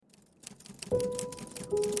Welcome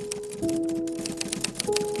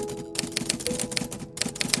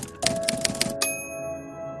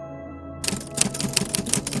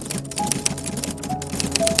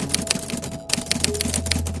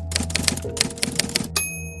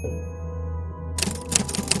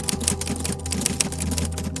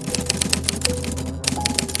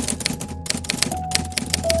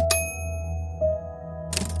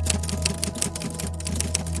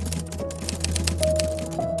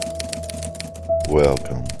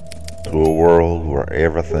to a world where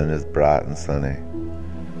everything is bright and sunny.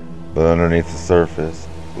 But underneath the surface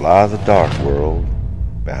lies a dark world,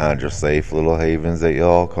 behind your safe little havens that you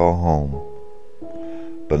all call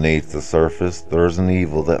home. Beneath the surface there's an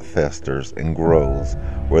evil that festers and grows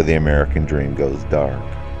where the American dream goes dark.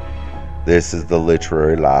 This is the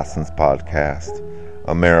Literary License Podcast,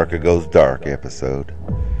 America Goes Dark episode.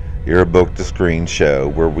 Your book-to-screen show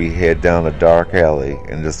where we head down a dark alley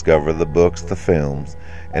and discover the books, the films,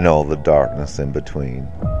 and all the darkness in between.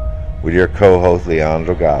 With your co-hosts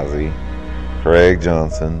Leandro Ghazi, Craig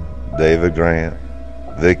Johnson, David Grant,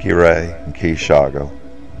 Vicky Ray, and P.Highsmith.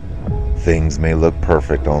 Things may look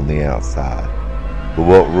perfect on the outside, but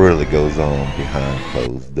what really goes on behind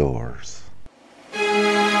closed doors?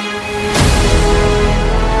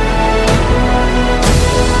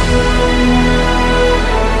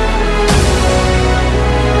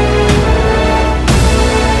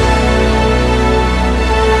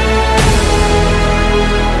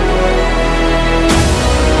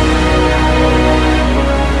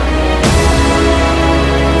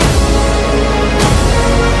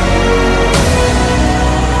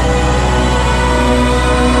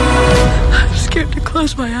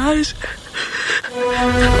 Close my eyes.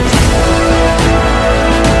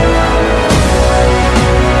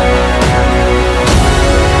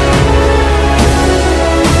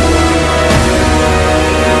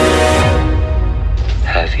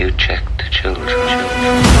 Have you checked the children?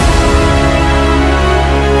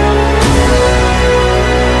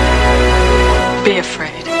 Be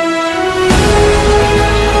afraid.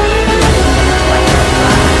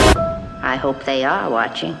 I hope they are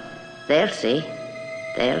watching. They'll see.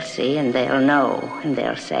 They'll see and they'll know and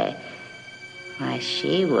they'll say, why,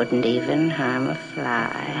 she wouldn't even harm a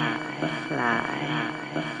fly, a fly,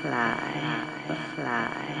 a fly, a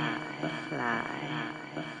fly, a fly,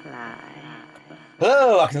 a fly.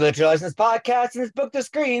 Hello, welcome to the Literary License Podcast. In this book to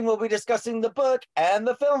screen, we'll be discussing the book and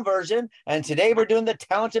the film version. And today we're doing The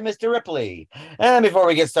Talented Mr. Ripley. And before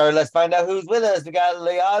we get started, let's find out who's with us. We got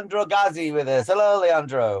Leandro Ghazi with us. Hello,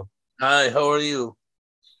 Leandro. Hi, how are you?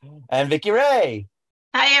 And Vicky Ray.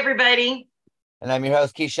 Hi, everybody. And I'm your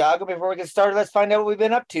host, P.Highsmith. Before we get started, let's find out what we've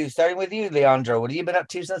been up to. Starting with you, Leandro. What have you been up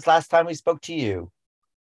to since last time we spoke to you?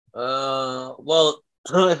 Well,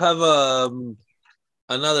 I have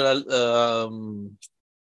another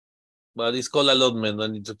but it's called allotment. I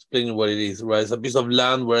need to explain what it is, right? It's a piece of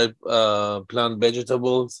land where I plant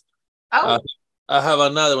vegetables. Oh. I have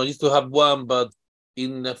another one. I used to have one, but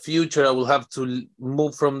in the future I will have to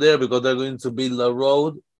move from there because they're going to build a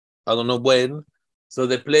road. I don't know when. So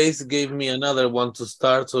the place gave me another one to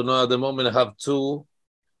start. So now at the moment I have two.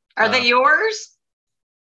 Are they yours?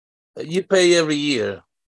 You pay every year.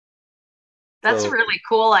 That's a really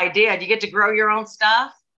cool idea. Do you get to grow your own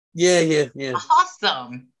stuff? Yeah.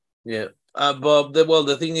 Awesome. Yeah. But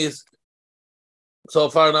the thing is, so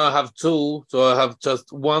far now I have two. So I have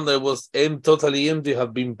just one that was totally empty. I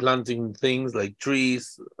have been planting things like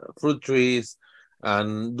trees, fruit trees,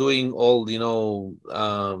 and doing all,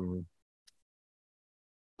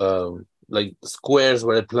 like squares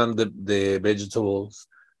where I plant the vegetables,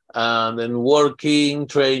 and then working,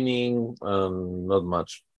 training, not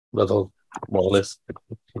much. That's all, more or less.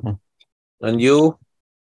 And you?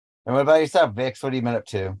 And what about yourself, Vix? What have you been up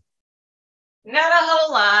to? Not a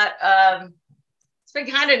whole lot. It's been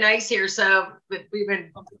kind of nice here. So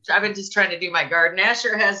I've been just trying to do my garden.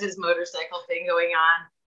 Asher has his motorcycle thing going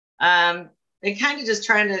on. And kind of just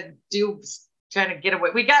trying to get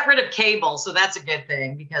away. We got rid of cable, so that's a good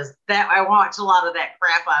thing because I watch a lot of that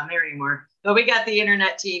crap on there anymore. But we got the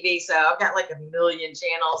internet TV, so I've got like 1 million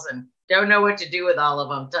channels and don't know what to do with all of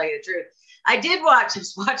them, to tell you the truth. I did watch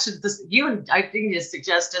this. I think you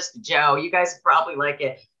suggest this to Joe. You guys probably like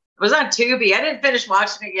it. It was on Tubi. I didn't finish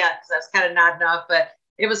watching it yet because that's kind of not enough, but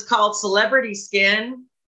it was called Celebrity Skin.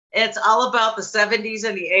 It's all about the 70s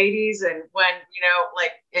and the 80s and when,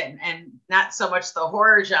 and not so much the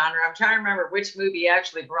horror genre. I'm trying to remember which movie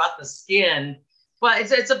actually brought the skin.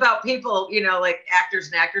 But it's about people, like actors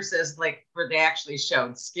and actresses, like where they actually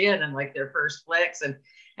showed skin in like their first flicks. And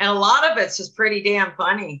a lot of it's just pretty damn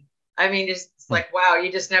funny. I mean, just like, wow,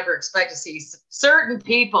 you just never expect to see certain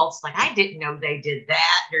people. It's like, I didn't know they did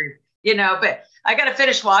that, or, but I got to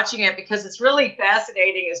finish watching it because it's really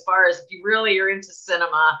fascinating as far as if you really are into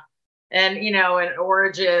cinema and, and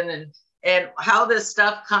origin and how this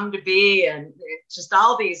stuff come to be. And it's just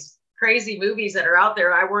all these crazy movies that are out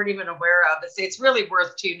there I weren't even aware of. It's really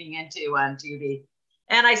worth tuning into on Tubi.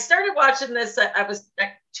 And I started watching this. I was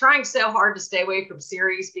trying so hard to stay away from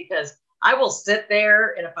series because I will sit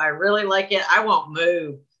there and if I really like it, I won't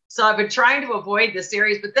move. So I've been trying to avoid the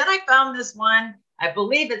series, but then I found this one. I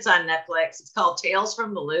believe it's on Netflix. It's called Tales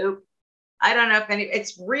from the Loop. I don't know if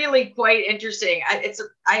it's really quite interesting.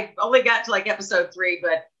 I only got to like episode 3,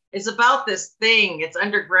 but it's about this thing. It's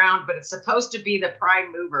underground, but it's supposed to be the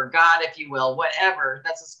prime mover, God, if you will, whatever.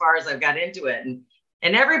 That's as far as I've got into it.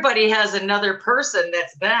 And everybody has another person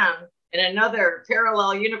that's them in another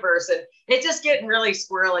parallel universe. And it's just getting really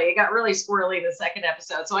squirrely. It got really squirrely in the second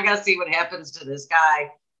episode. So I got to see what happens to this guy.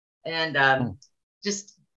 And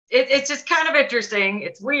it's just kind of interesting.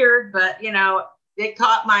 It's weird, but, it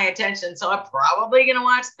caught my attention. So I'm probably going to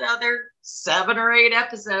watch the other 7 or 8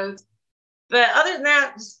 episodes. But other than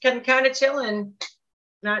that, just kind of chilling,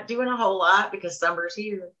 not doing a whole lot because summer's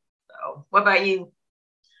here. So what about you?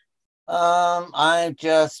 I've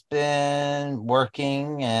just been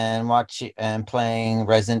working and watching and playing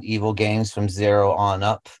Resident Evil games from 0 on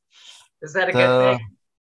up. Is that a good thing?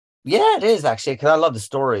 Yeah, it is actually because I love the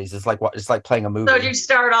stories. It's like playing a movie. So you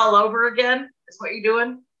start all over again? Is what you're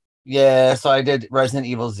doing? Yeah, so I did Resident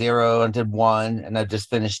Evil 0 and did 1, and I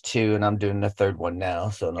just finished 2, and I'm doing the 3rd one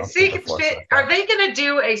now. So no, are they going to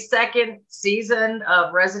do a second season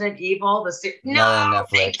of Resident Evil? No,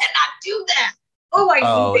 they cannot do that. Oh, I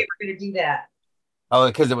knew they were going to do that. Oh,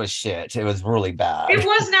 because it was shit. It was really bad. It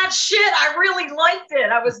was not shit. I really liked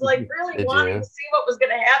it. I was like really wanting to see what was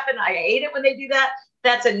going to happen. I hate it when they do that.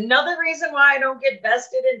 That's another reason why I don't get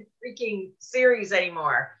vested in freaking series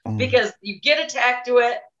anymore. Because you get attached,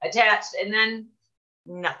 and then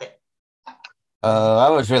nothing. I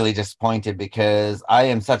was really disappointed because I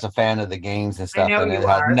am such a fan of the games and stuff, and it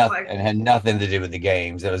had nothing to do with the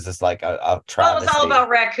games. It was just like a travesty. Well, it was all about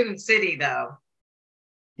Raccoon City, though.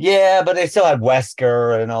 Yeah, but they still had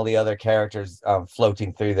Wesker and all the other characters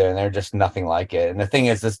floating through there, and they're just nothing like it. And the thing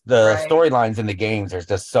is, the storylines in the games are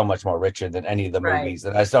just so much more richer than any of the movies,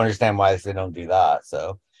 and I just don't understand why they don't do that.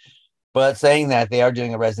 So, but saying that, they are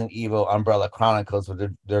doing a Resident Evil Umbrella Chronicles,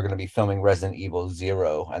 where they're going to be filming Resident Evil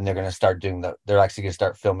 0, and they're going to start doing they're actually going to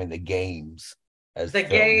start filming the games as the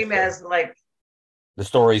game as like the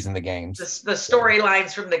stories in the games, the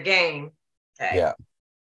storylines from the game. Okay. Yeah,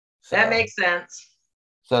 so that makes sense.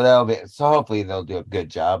 So hopefully they'll do a good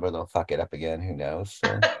job, or they'll fuck it up again. Who knows?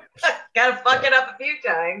 So. Gotta fuck it up a few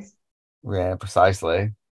times. Yeah,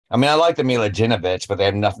 precisely. I mean, I like the Mila Jovovich, but they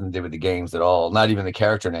have nothing to do with the games at all. Not even the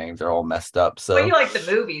character names are all messed up. So you like the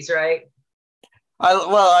movies, right?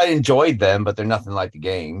 I enjoyed them, but they're nothing like the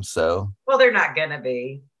games. So they're not gonna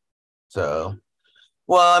be. So,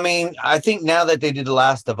 well, I mean, I think now that they did The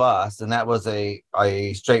Last of Us, and that was a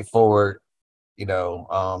straightforward,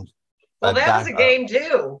 well, that was a game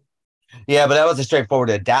too. Yeah, but that was a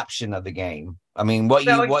straightforward adaptation of the game. I mean, what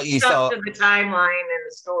you saw to the timeline and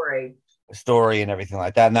the story and everything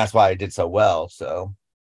like that, and that's why it did so well. So,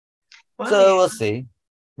 we'll see.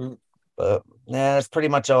 But yeah, that's pretty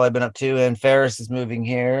much all I've been up to. And Ferris is moving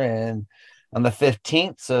here, and on the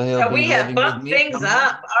 15th, so we have bumped things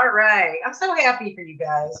up. All right, I'm so happy for you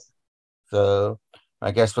guys. So,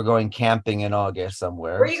 I guess we're going camping in August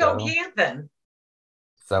somewhere. Where are you going camping?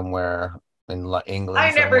 Somewhere in England.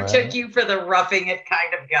 I never took you for the roughing it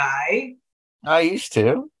kind of guy. I used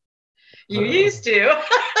to. You used to.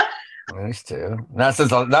 I used to. Not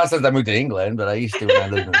since I moved to England, but I used to when I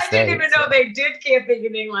lived in the States. I didn't even know they did camping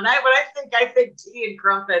in England. I think tea and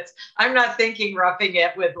crumpets. I'm not thinking roughing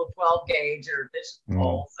it with a 12 gauge or fishing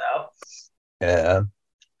pole. So yeah.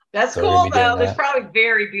 That's cool though. There's probably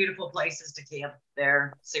very beautiful places to camp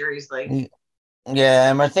there. Seriously. Yeah,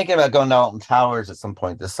 and we're thinking about going to Alton Towers at some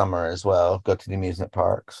point this summer as well. Go to the amusement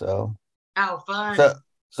park. So. Oh, fun.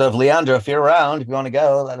 So if Leandro, if you're around, if you want to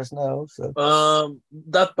go, let us know. So.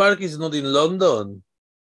 That park is not in London.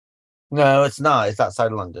 No, it's not. It's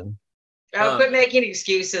outside London. Oh, quit making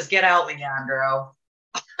excuses. Get out, Leandro.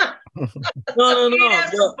 No.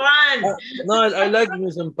 Fun. I like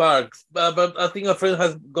amusement parks, but I think a friend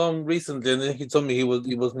has gone recently, and then he told me he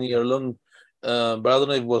was near London. But I don't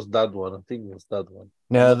know if it was that one. I think it was that one.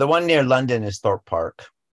 No, the one near London is Thorpe Park.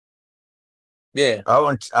 Yeah.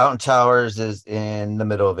 Alton Towers is in the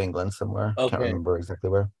middle of England somewhere. Okay. Can't remember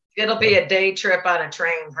exactly where. It'll be a day trip on a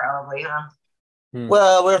train, probably, huh?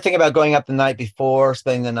 Well, we were thinking about going up the night before,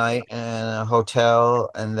 spending the night in a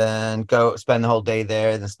hotel, and then go spend the whole day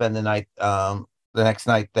there, and then spend the night, the next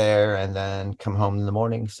night there, and then come home in the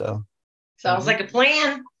morning. So Sounds like a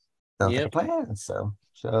plan. sounds like a plan.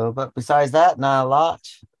 But besides that, not a lot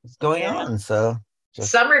is going Yeah. on. So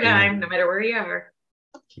just Summertime, no matter where you are.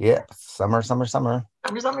 yeah, summer. Summertime.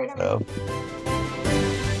 So.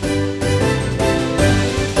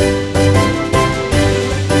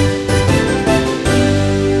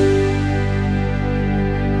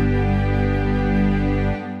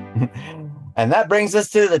 And that brings us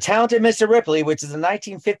to The Talented Mr. Ripley, which is a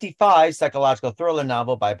 1955 psychological thriller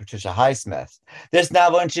novel by Patricia Highsmith. This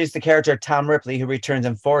novel introduced the character Tom Ripley, who returns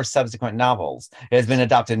in 4 subsequent novels. It has been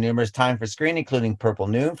adapted numerous times for screen, including Purple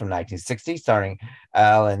Noon from 1960, starring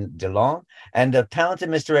Alain Delon, and The Talented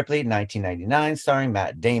Mr. Ripley, 1999, starring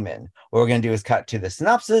Matt Damon. What we're going to do is cut to the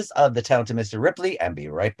synopsis of The Talented Mr. Ripley and be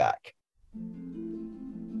right back.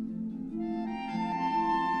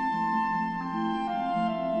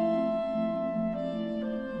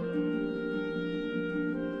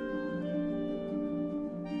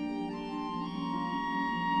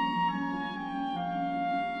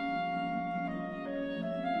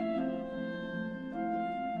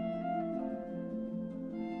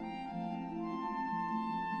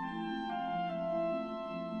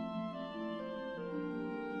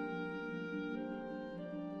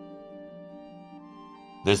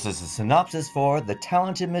 This is a synopsis for The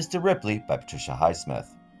Talented Mr. Ripley by Patricia Highsmith.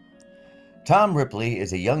 Tom Ripley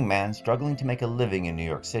is a young man struggling to make a living in New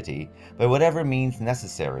York City by whatever means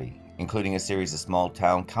necessary, including a series of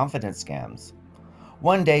small-town confidence scams.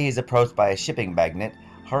 One day he is approached by a shipping magnate,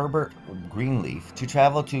 Herbert Greenleaf, to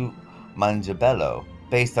travel to Mangiabello,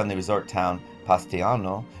 based on the resort town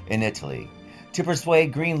Pastiano in Italy, to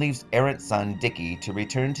persuade Greenleaf's errant son Dickie to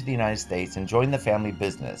return to the United States and join the family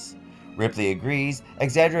business. Ripley agrees,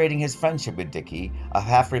 exaggerating his friendship with Dickie, a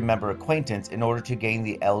half-remembered acquaintance, in order to gain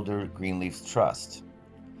the elder Greenleaf's trust.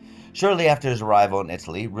 Shortly after his arrival in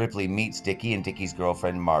Italy, Ripley meets Dickie and Dickie's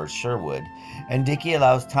girlfriend Marge Sherwood, and Dickie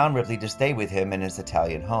allows Tom Ripley to stay with him in his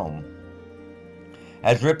Italian home.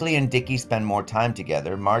 As Ripley and Dickie spend more time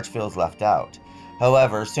together, Marge feels left out.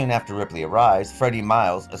 However, soon after Ripley arrives, Freddie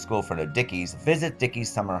Miles, a school friend of Dickie's, visits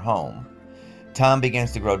Dickie's summer home. Tom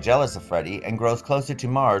begins to grow jealous of Freddie and grows closer to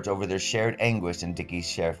Marge over their shared anguish and Dickie's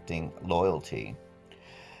shifting loyalty.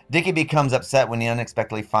 Dickie becomes upset when he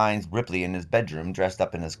unexpectedly finds Ripley in his bedroom, dressed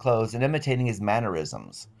up in his clothes and imitating his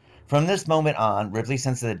mannerisms. From this moment on, Ripley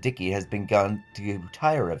senses that Dickie has begun to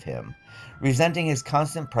tire of him, resenting his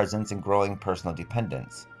constant presence and growing personal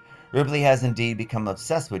dependence. Ripley has indeed become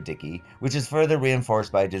obsessed with Dickie, which is further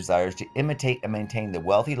reinforced by desires to imitate and maintain the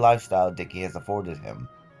wealthy lifestyle Dickie has afforded him.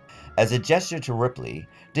 As a gesture to Ripley,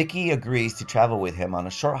 Dickie agrees to travel with him on a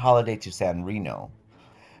short holiday to San Reno.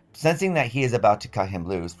 Sensing that he is about to cut him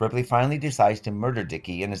loose, Ripley finally decides to murder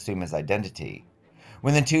Dickie and assume his identity.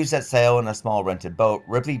 When the two set sail in a small rented boat,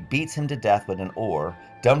 Ripley beats him to death with an oar,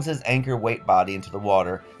 dumps his anchor-weight body into the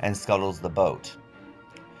water, and scuttles the boat.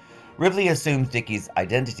 Ripley assumes Dickie's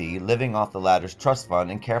identity, living off the latter's trust fund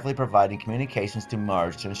and carefully providing communications to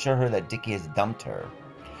Marge to ensure her that Dickie has dumped her.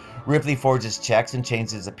 Ripley forges checks and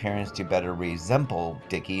changes his appearance to better resemble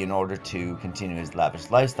Dickie in order to continue his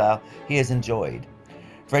lavish lifestyle he has enjoyed.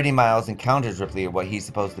 Freddie Miles encounters Ripley at what he's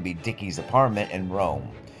supposed to be Dickie's apartment in Rome.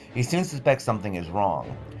 He soon suspects something is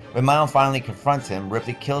wrong. When Miles finally confronts him,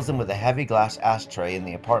 Ripley kills him with a heavy glass ashtray in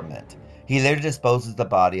the apartment. He later disposes the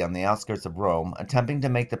body on the outskirts of Rome, attempting to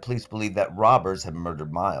make the police believe that robbers have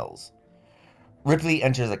murdered Miles. Ripley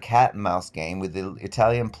enters a cat-and-mouse game with the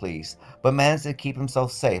Italian police, but manages to keep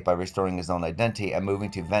himself safe by restoring his own identity and moving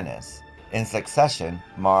to Venice. In succession,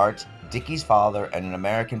 Marge, Dickie's father, and an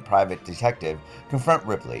American private detective confront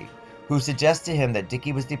Ripley, who suggests to him that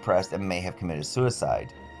Dickie was depressed and may have committed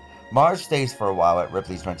suicide. Marge stays for a while at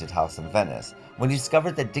Ripley's rented house in Venice. When he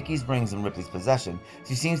discovers that Dickie's ring's in Ripley's possession,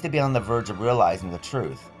 she seems to be on the verge of realizing the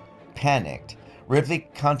truth. Panicked, Ripley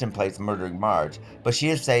contemplates murdering Marge, but she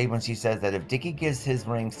is saved when she says that if Dickie gives his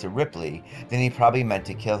rings to Ripley, then he probably meant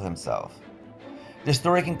to kill himself. The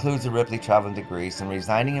story concludes with Ripley traveling to Greece and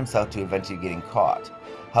resigning himself to eventually getting caught.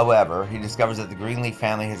 However, he discovers that the Greenleaf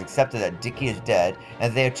family has accepted that Dickie is dead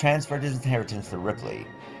and they have transferred his inheritance to Ripley,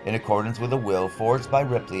 in accordance with a will forged by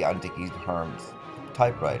Ripley on Dickie's Herm's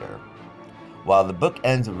typewriter. While the book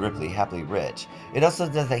ends with Ripley happily rich, it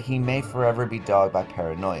also says that he may forever be dogged by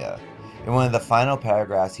paranoia. In one of the final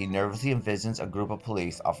paragraphs, he nervously envisions a group of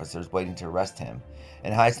police officers waiting to arrest him,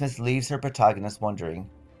 and Highsmith leaves her protagonist wondering,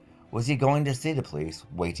 was he going to see the police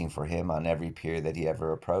waiting for him on every pier that he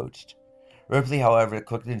ever approached? Ripley, however,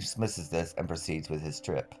 quickly dismisses this and proceeds with his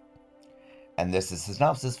trip. And this is a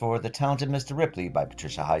synopsis for The Talented Mr. Ripley by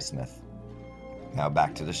P.Highsmith. Now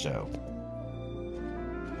back to the show.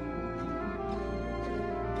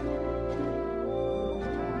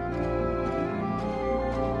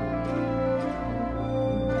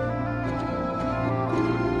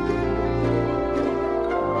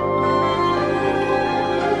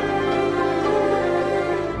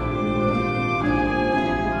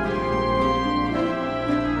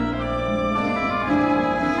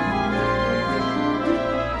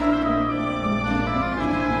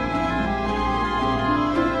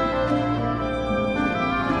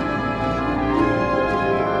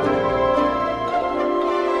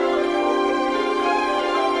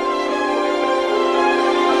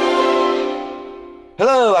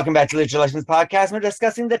 Hello, welcome back to the Legends Podcast. We're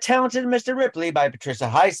discussing The Talented Mr. Ripley by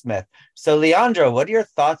P.Highsmith. So, Leandro, what are your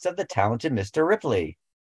thoughts of The Talented Mr. Ripley?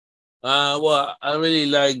 Well, I really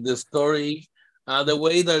like the story. The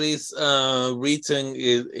way that it's written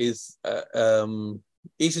is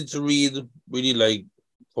easy to read. Really, like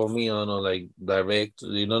for me, I don't know, like direct.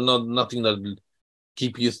 Not nothing that will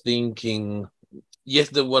keep you thinking.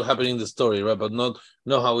 Yes, what happened in the story, right? But not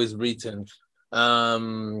how it's written.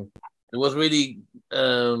 It was really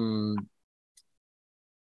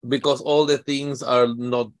because all the things are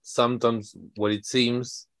not sometimes what it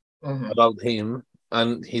seems about him,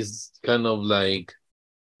 and he's kind of like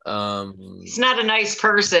he's not a nice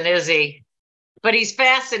person, is he? But he's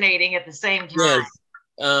fascinating at the same time. Yes.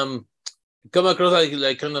 Come across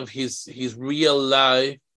like kind of his real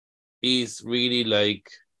life is really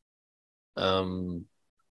like well,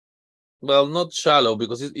 not shallow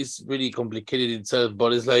because it's really complicated itself,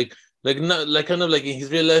 but it's like not like kind of like in his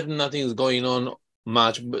real life nothing is going on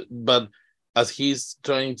much, but as he's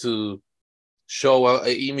trying to show an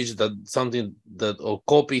image that something that or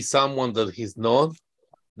copy someone that he's not.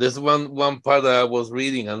 There's one part that I was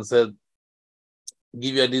reading and said,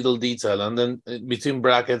 give you a little detail, and then between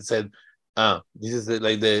brackets said, this is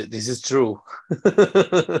this is true. And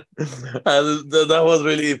that was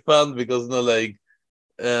really fun because there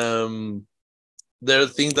are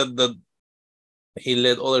things that he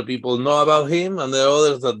let other people know about him, and there are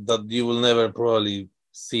others that you will never probably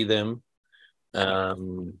see them. Yeah,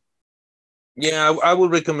 I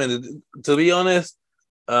would recommend it. To be honest,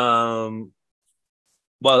 well,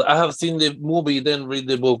 I have seen the movie, then read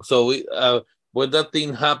the book. So when that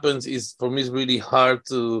thing happens, is for me it's really hard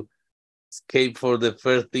to escape for the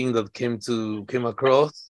first thing that came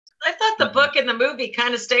across. I thought the book and the movie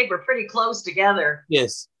kind of were pretty close together.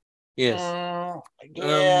 Yes. Yeah,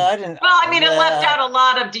 I didn't. Well, I mean, it left out a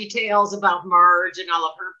lot of details about Marge and all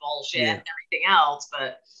of her bullshit and everything else,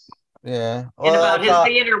 but yeah, and about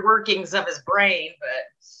the inner workings of his brain.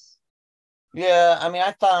 But yeah, I mean,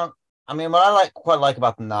 what I quite like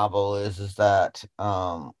about the novel is that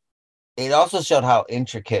it also showed how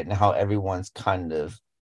intricate and how everyone's kind of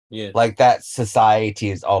like that society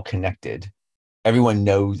is all connected. Everyone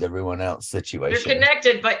knows everyone else's situation. They're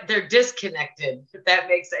connected, but they're disconnected, if that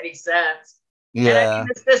makes any sense. Yeah. And I mean,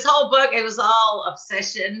 this whole book, it was all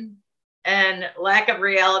obsession and lack of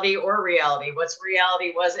reality or reality. What's reality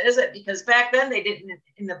is it? Because back then they didn't,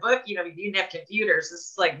 in the book, you didn't have computers. This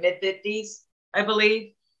is like mid-50s, I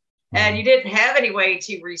believe. And you didn't have any way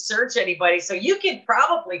to research anybody. So you could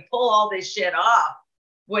probably pull all this shit off,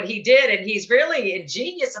 what he did. And he's really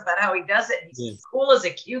ingenious about how he does it. He's cool as a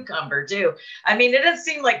cucumber too. I mean, it doesn't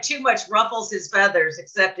seem like too much ruffles his feathers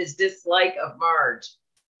except his dislike of Marge.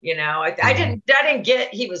 I didn't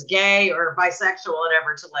get he was gay or bisexual or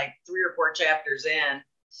whatever to like 3 or 4 chapters in.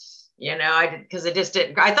 I did, because it just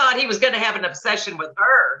didn't. I thought he was going to have an obsession with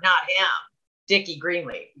her, not him, Dickie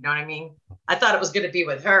Greenleaf. You know what I mean? I thought it was going to be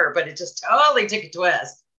with her, but it just totally took a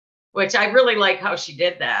twist, which I really like how she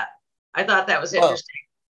did that. I thought that was interesting.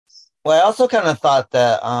 Well, I also kind of thought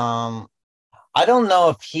that I don't know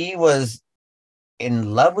if he was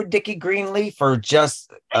in love with Dickie Greenleaf or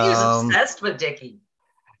just he was obsessed with Dickie.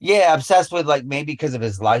 Yeah, obsessed with maybe because of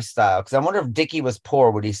his lifestyle. Because I wonder if Dickie was poor,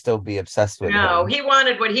 would he still be obsessed with him? No, he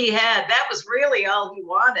wanted what he had. That was really all he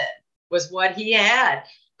wanted, was what he had.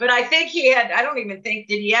 But I think I don't even think,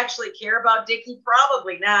 did he actually care about Dickie?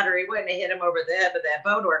 Probably not, or he wouldn't have hit him over the head with that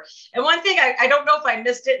boat oar. And one thing, I don't know if I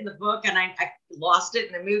missed it in the book, and I lost it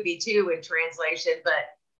in the movie too in translation, but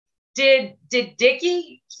did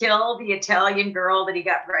Dickie kill the Italian girl that he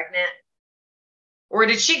got pregnant? Or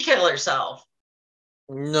did she kill herself?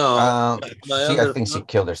 No. I think she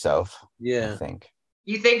killed herself. Yeah. I think.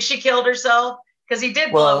 You think she killed herself? Because he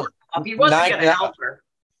did blow her up. He wasn't going to help her.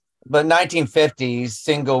 But 1950s,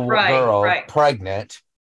 single girl, pregnant.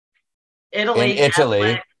 Italy. In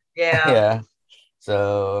Italy. Yeah.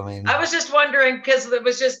 So, I mean, I was just wondering because it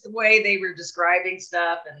was just the way they were describing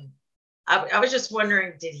stuff, and I was just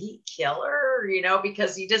wondering, did he kill her?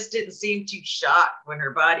 Because he just didn't seem too shocked when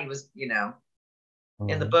her body was, in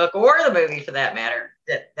the book or the movie for that matter.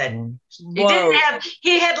 That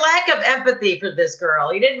he had lack of empathy for this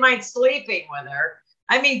girl. He didn't mind sleeping with her.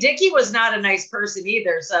 I mean, Dickie was not a nice person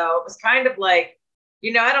either, so it was kind of like,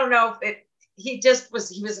 I don't know if he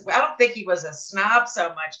was. I don't think he was a snob so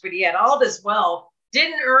much, but he had all this wealth.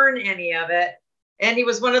 Didn't earn any of it. And he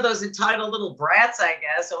was one of those entitled little brats, I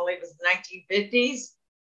guess, only it was the 1950s.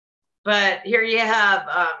 But here you have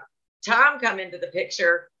Tom come into the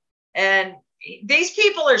picture. And these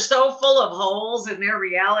people are so full of holes in their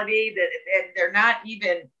reality that they're not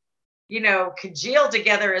even, congealed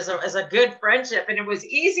together as a good friendship. And it was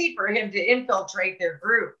easy for him to infiltrate their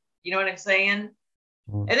group. You know what I'm saying?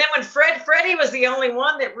 And then when Freddie was the only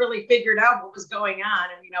one that really figured out what was going on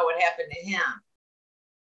and what happened to him.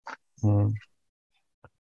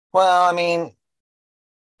 Well, I mean,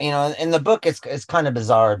 in the book, it's kind of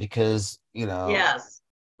bizarre because, yes,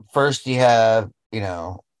 first you have,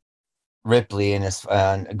 Ripley and his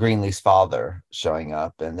Greenleaf's father showing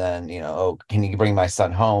up, and then, oh, can you bring my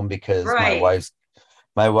son home because right.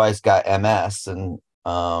 my wife's got MS, and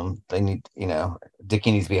they need,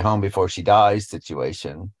 Dickie needs to be home before she dies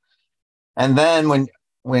situation. And then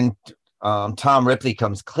when Tom Ripley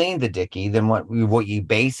comes clean to Dickie, then what you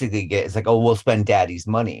basically get is like, oh, we'll spend Daddy's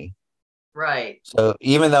money. Right. So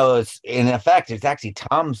even though it's in effect, it's actually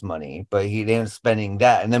Tom's money, but he ends up spending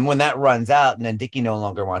that. And then when that runs out, and then Dickie no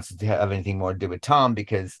longer wants to have anything more to do with Tom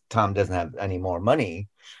because Tom doesn't have any more money.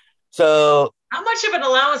 So how much of an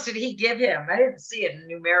allowance did he give him? I didn't see a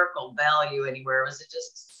numerical value anywhere. Was it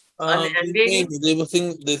just unending?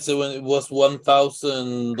 They say when it was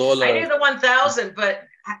 $1,000. I knew the 1,000, but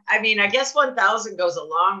I mean, I guess 1,000 goes a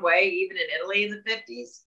long way, even in Italy in the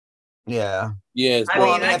 50s. Yeah. Yes. I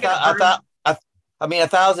mean,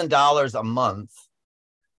 $1,000 a month.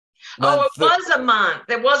 Oh, it was a month.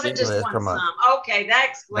 It wasn't just one sum. Okay, that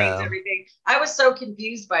explains everything. I was so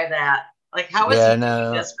confused by that. Like, how is he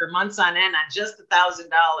doing this for months on end on just $1,000?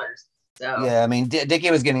 So yeah, I mean, Dickie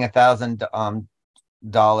was getting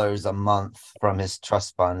 $1,000 a month from his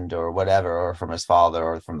trust fund or whatever, or from his father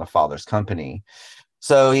or from the father's company.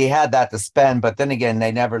 So he had that to spend, but then again,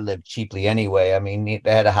 they never lived cheaply anyway. I mean, they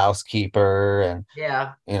had a housekeeper, and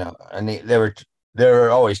and they were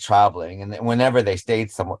always traveling, and whenever they stayed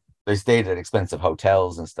somewhere, they stayed at expensive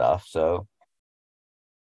hotels and stuff. So,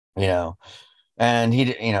 and he,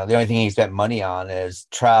 the only thing he spent money on is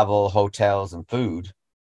travel, hotels, and food.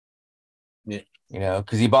 Yeah.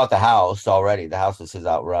 Because he bought the house already. The house was his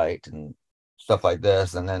outright and stuff like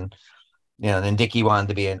this, and then. Then Dickie wanted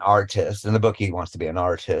to be an artist. In the book, he wants to be an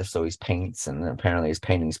artist, so he paints, and apparently his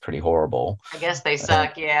painting's pretty horrible. I guess they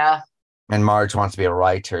suck, yeah. And Marge wants to be a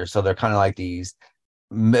writer, so they're kind of like these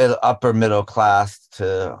upper middle class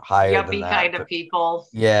to higher than that kind of people.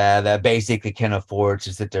 Yeah, that basically can afford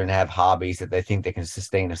to sit there and have hobbies that they think they can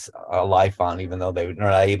sustain a life on, even though they're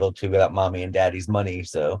not able to without mommy and daddy's money.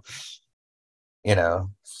 So,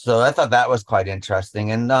 so I thought that was quite interesting.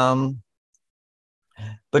 And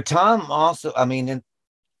but Tom also, I mean,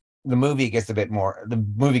 the movie gets a bit more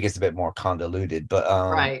convoluted, but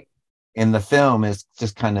right. In the film is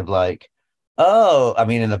just kind of like, oh, I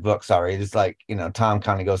mean, in the book, sorry, it's like, Tom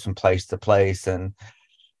kind of goes from place to place, and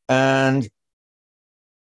then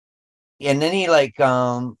he like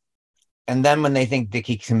and then when they think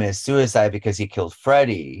Dickie committed suicide because he killed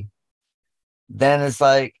Freddie, then it's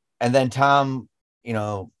like, and then Tom,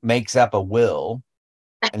 makes up a will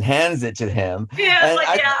and hands it to him. Yeah,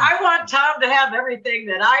 I want Tom to have everything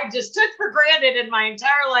that I just took for granted in my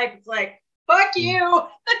entire life. It's like, fuck you.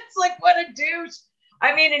 It's like, what a douche.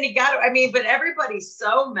 I mean, and but everybody's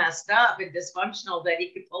so messed up and dysfunctional that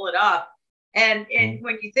he could pull it off. And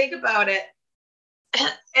when you think about it,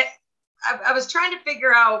 I was trying to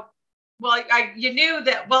figure out, you knew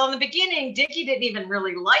that, in the beginning, Dickie didn't even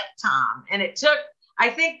really like Tom. And it took,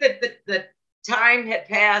 I think that the time had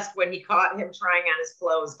passed when he caught him trying on his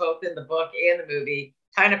clothes, both in the book and the movie,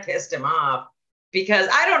 kind of pissed him off. Because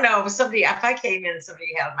I don't know, if I came in and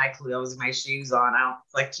somebody had my clothes, my shoes on, I was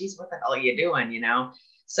like, geez, what the hell are you doing,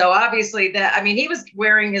 So obviously he was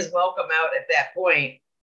wearing his welcome out at that point.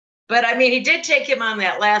 But I mean, he did take him on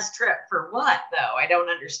that last trip for what, though? I don't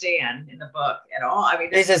understand in the book at all. I mean,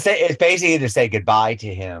 it's basically to say goodbye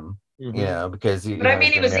to him. Because he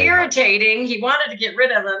was irritating. He wanted to get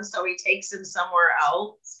rid of him, so he takes him somewhere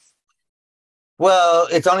else. Well,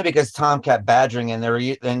 it's only because Tom kept badgering, and they were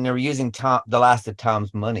using the last of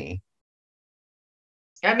Tom's money.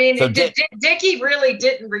 I mean, so Dickie really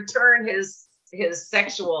didn't return his his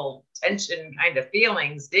sexual tension kind of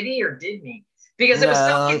feelings, did he or didn't he? Because it was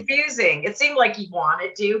so confusing. It seemed like he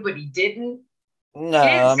wanted to, but he didn't. No, He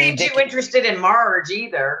didn't I mean, seem too interested in Marge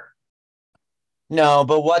either. No,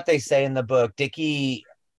 but what they say in the book, Dickie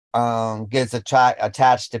gets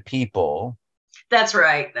attached to people. That's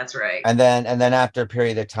right. That's right. And then after a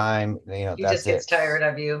period of time, he just gets tired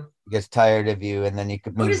of you. He gets tired of you, and then you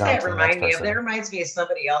could move on. Who does that to the remind next me person. of? That reminds me of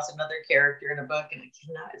somebody else, another character in a book, and I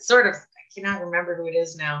cannot remember who it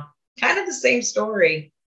is now. Kind of the same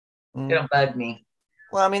story. It'll bug me.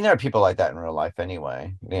 Well, I mean, there are people like that in real life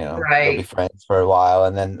anyway. Right. They'll be friends for a while,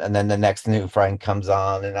 and then the next new friend comes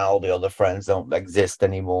on, and all the other friends don't exist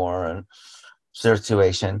anymore, and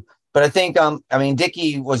situation. But I think, I mean,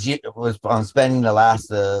 Dickie was spending the last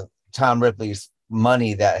Tom Ripley's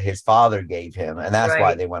money that his father gave him, and that's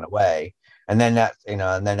why they went away. And then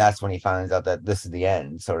that's when he finds out that this is the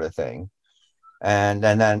end, sort of thing. And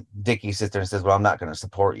then Dickie sits there and says, "Well, I'm not going to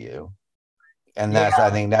support you," and that's I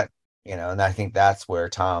think that. And I think that's where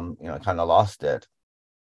Tom, kind of lost it.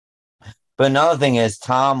 But another thing is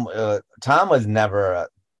Tom was never a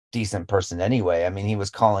decent person anyway. I mean, he was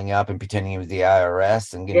calling up and pretending he was the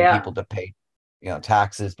IRS and getting people to pay,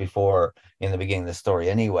 taxes before in the beginning of the story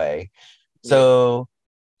anyway. So,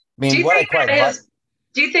 I mean, do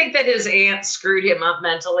you think that his aunt screwed him up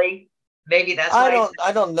mentally? Maybe that's why.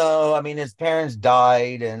 I don't know. I mean, his parents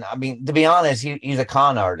died, and I mean, to be honest, he's a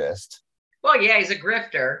con artist. Well, yeah, he's a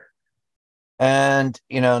grifter. And,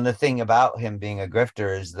 the thing about him being a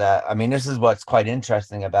grifter is that, I mean, this is what's quite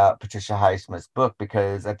interesting about P.Highsmith's book,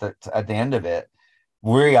 because at the end of it,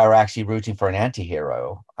 we are actually rooting for an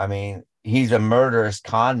anti-hero. I mean, he's a murderous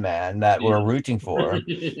con man that we're rooting for.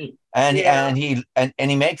 And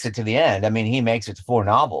he makes it to the end. I mean, he makes it to 4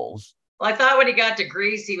 novels. Well, I thought when he got to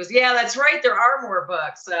Greece, he was, that's right, there are more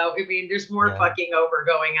books. So, I mean, there's more fucking over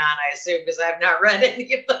going on, I assume, because I've not read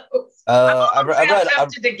any of those. I'm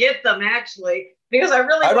tempted to get them, actually, because I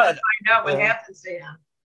really want to find out what happens to him.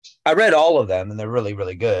 I read all of them, and they're really,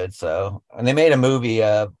 really good. So, and they made a movie,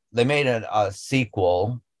 they made a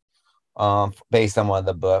sequel based on one of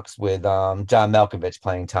the books with John Malkovich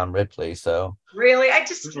playing Tom Ripley. So, really?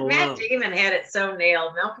 Matt Damon had it so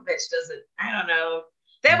nailed. Malkovich doesn't, I don't know.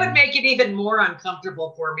 That would make it even more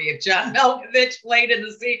uncomfortable for me if John Malkovich played in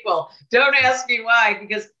the sequel. Don't ask me why,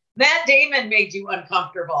 because Matt Damon made you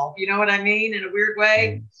uncomfortable. You know what I mean? In a weird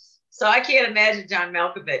way. So I can't imagine John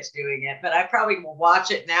Malkovich doing it, but I probably will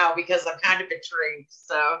watch it now because I'm kind of intrigued.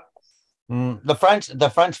 So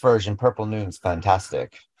the French version, Purple Noon, is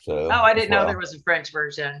fantastic. So I didn't know there was a French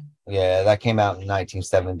version. Yeah, that came out in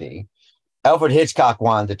 1970. Alfred Hitchcock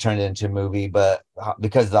wanted to turn it into a movie, but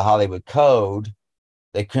because of the Hollywood Code,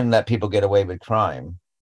 they couldn't let people get away with crime.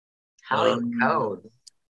 Hollywood Code.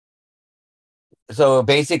 So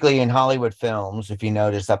basically, in Hollywood films, if you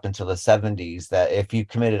notice up until the 70s, that if you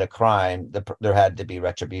committed a crime, there had to be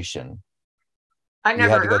retribution. I never You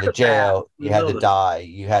had to go to jail. That. You had to die.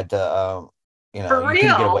 You had to, For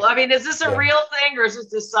real? I mean, is this a real thing, or is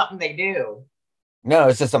this just something they do? No,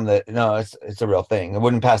 it's just something it's a real thing. It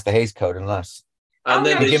wouldn't pass the Hays Code unless. And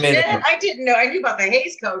then I didn't know. I knew about the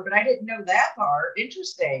Hays Code, but I didn't know that part.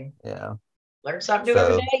 Interesting. Yeah. Learn something new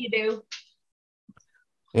every day. You do.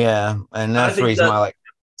 Yeah, and that's the reason why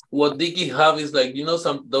what Dickie have is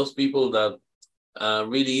those people that are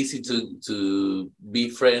really easy to be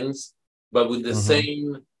friends, but with the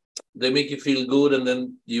same, they make you feel good, and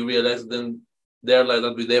then you realize then they're like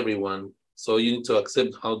that with everyone. So you need to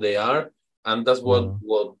accept how they are, and that's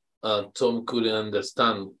what Tom couldn't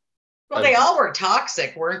understand. Well, they all were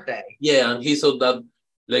toxic, weren't they? Yeah, and he saw that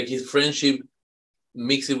his friendship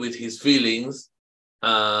mixed with his feelings,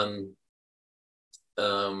 and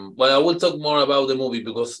but I will talk more about the movie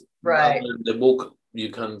because in the book you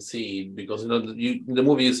can see it, because in the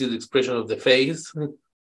movie you see the expression of the face,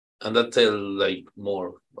 and that tells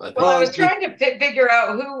more. I was trying to figure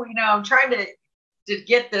out who I'm trying to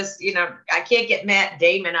get this. I can't get Matt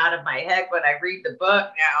Damon out of my head when I read the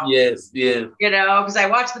book now. Yes. Because I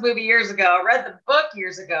watched the movie years ago, I read the book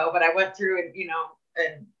years ago, but I went through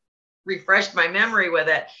and refreshed my memory with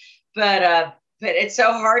it. But it's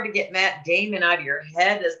so hard to get Matt Damon out of your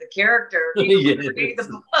head as the character. Read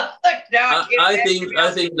the book. I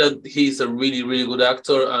think that he's a really, really good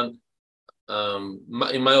actor, and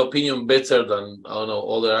in my opinion, better than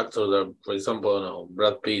other actors. That, for example,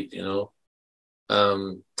 Brad Pitt.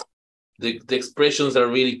 The expressions are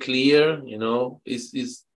really clear.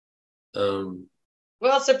 It's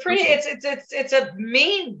well, it's a pretty. It's a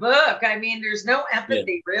mean book. I mean, there's no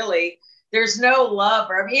empathy really. There's no love,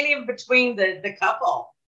 or even between the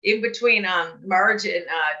couple. in between Marge and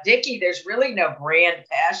Dickie, there's really no grand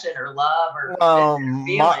passion or love or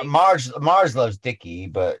feeling. Marge loves Dickie,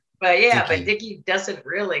 but Dickie doesn't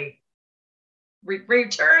really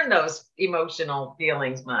return those emotional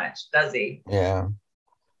feelings much, does he? Yeah.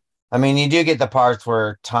 I mean, you do get the parts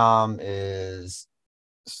where Tom is,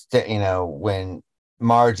 when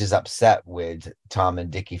Marge is upset with Tom and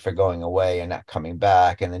Dickie for going away and not coming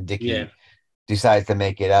back, and then Dickie decides to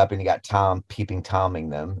make it up, and you got Tom peeping-tomming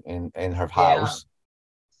them in her house,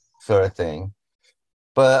 sort of thing.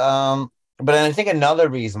 But I think another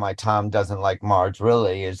reason why Tom doesn't like Marge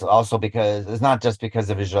really is also because it's not just because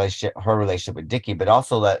of her relationship with Dickie, but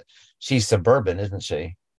also that she's suburban, isn't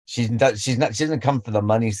she? She doesn't come from the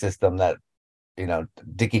money system that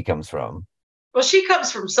Dickie comes from. Well, she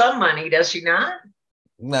comes from some money, does she not?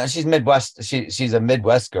 No, she's Midwest. She's a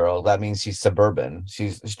Midwest girl. That means she's suburban.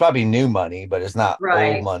 She's probably new money, but it's not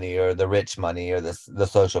old money or the rich money or the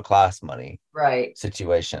social class money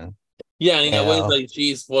situation. Yeah, and in a way, like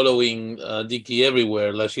she's following Dickie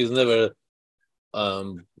everywhere. Like she's never, I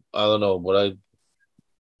don't know, what I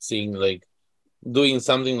seeing like doing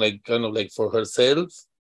something like kind of like for herself.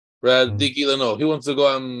 Right? Dickie, I don't know. He wants to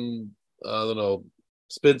go and I don't know,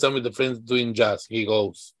 spend time with the friends doing jazz. He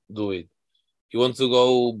goes do it. He wants to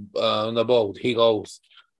go on a boat. He goes,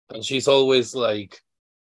 and she's always like,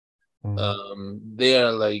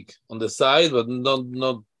 there like on the side, but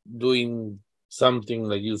not doing something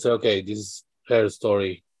like you say. Okay, this is her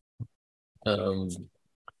story. I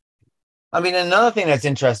mean, another thing that's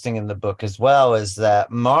interesting in the book as well is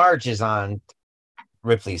that Marge is on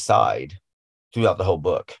Ripley's side throughout the whole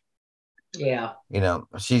book. Yeah.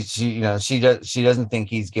 She doesn't think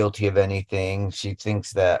he's guilty of anything. She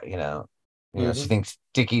thinks that, she thinks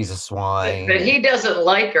Dickie's a swine. But he doesn't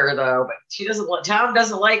like her though. But Tom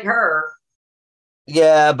doesn't like her.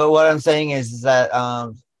 Yeah, but what I'm saying is that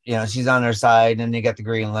she's on her side, and you got the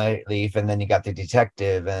green light leaf, and then you got the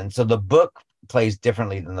detective, and so the book plays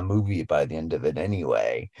differently than the movie by the end of it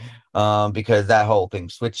anyway, because that whole thing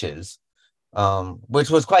switches, which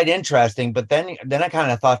was quite interesting. But then I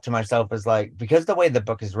kind of thought to myself, is like, because the way the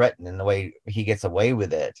book is written and the way he gets away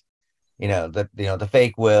with it, the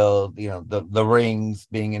fake will, the rings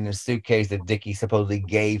being in his suitcase that Dickie supposedly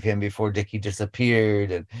gave him before Dickie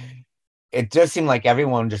disappeared, and it just seemed like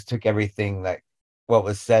everyone just took everything that what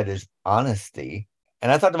was said as honesty. And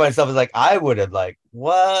I thought to myself, is like, I would have like,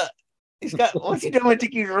 what? What's he doing with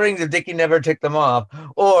Dickie's rings if Dickie never took them off?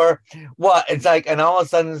 Or what? It's like, and all of a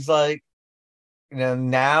sudden it's like,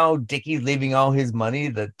 now Dickie's leaving all his money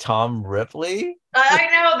to Tom Ripley. I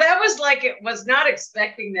know, that was like, it was not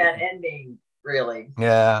expecting that ending, really.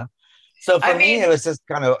 Yeah. So for me, it was just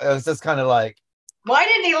kind of like, why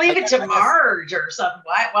didn't he leave it to Marge or something?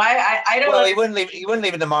 Why? I don't know. Well, he wouldn't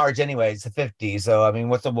leave it to Marge anyway. It's the 50s. So, I mean,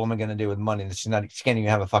 what's a woman going to do with money that she can't even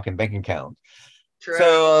have a fucking bank account? True.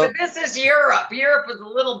 So, but this is Europe. Europe was a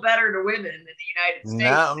little better to women than the United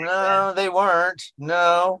States. No, they weren't.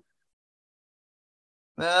 No.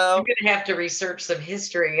 I'm going to have to research some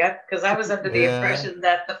history because I was under the impression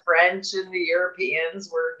that the French and the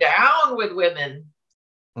Europeans were down with women.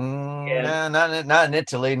 No, not in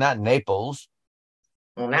Italy, not in Naples.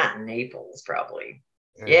 Well, not in Naples, probably.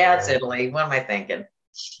 Yeah, it's Italy. What am I thinking?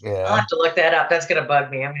 Yeah, I'll have to look that up. That's going to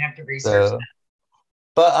bug me. I'm going to have to research that.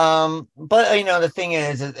 But the thing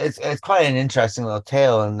is, it's quite an interesting little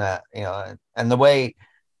tale in that, and the way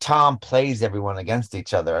Tom plays everyone against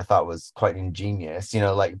each other, I thought was quite ingenious.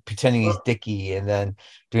 Like pretending he's Dickie and then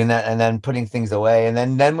doing that and then putting things away. And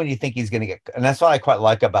then when you think he's going to get, and that's what I quite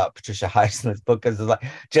like about P.Highsmith's book, because it's like,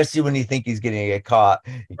 just when you think he's going to get caught,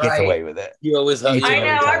 he gets away with it. You always have. I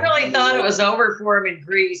know. I really thought it was over for him in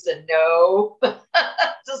Greece, and no,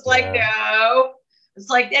 just like no. It's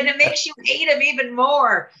like, and it makes you hate him even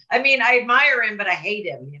more. I mean, I admire him, but I hate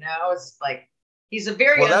him. It's like he's a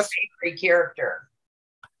very unsavory character.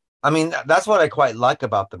 I mean, that's what I quite like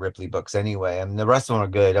about the Ripley books anyway. I mean, the rest of them are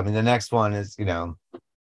good. I mean, the next one is,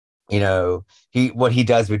 what he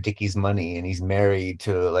does with Dickie's money, and he's married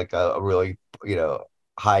to like a really,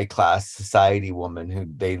 high class society woman who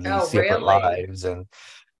they lead separate lives. And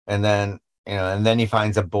then, and then he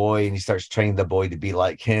finds a boy and he starts training the boy to be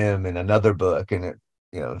like him in another book. And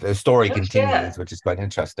the story continues, which is quite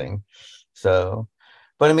interesting. So,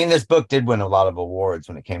 but I mean, this book did win a lot of awards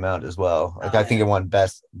when it came out as well. Like, I think it won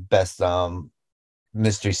best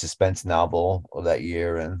mystery suspense novel of that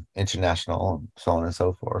year and international and so on and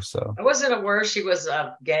so forth. So I wasn't aware she was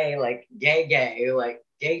gay, like gay to gay.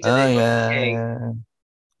 Yeah.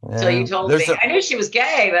 So you told me. I knew she was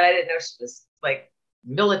gay, but I didn't know she was like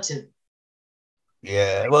militant.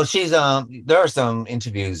 Yeah. Well, she's there are some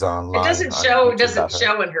interviews online It doesn't on show YouTube about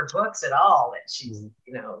her. in her books at all that she's,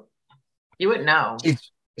 you wouldn't know.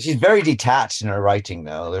 She's very detached in her writing,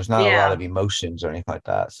 though. There's not a lot Yeah. of emotions or anything like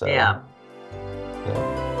that. So Yeah.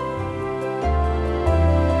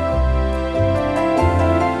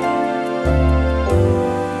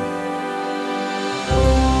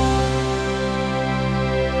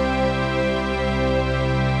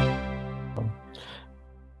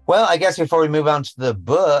 Well, I guess before we move on to the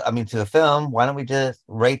book, to the film, why don't we just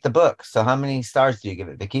rate the book? So how many stars do you give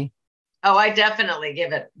it, Vicky? Oh, I definitely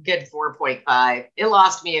give it good 4.5. It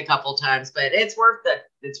lost me a couple times, but it's worth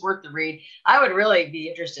the read. I would really be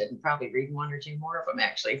interested in probably reading one or two more of them,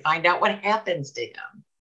 actually, find out what happens to him.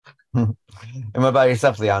 And what about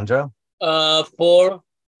yourself, Leandro? 4.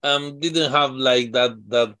 Didn't have like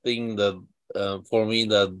that thing that for me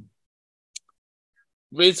that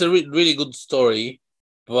it's a really good story,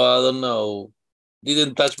 but I don't know,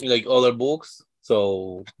 didn't touch me like other books.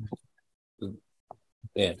 So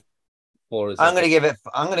yeah. I'm gonna give it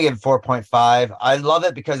 4.5. I love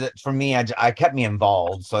it because for me, I kept me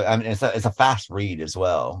involved. So it's a fast read as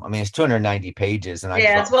well. It's 290 pages, and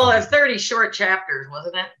it's 30 short chapters,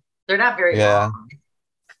 wasn't it? They're not very long.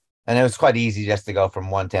 And it was quite easy just to go from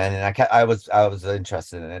 1 to 10, and I was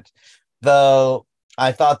interested in it, though.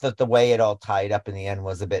 I thought that the way it all tied up in the end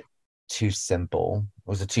was a bit too simple.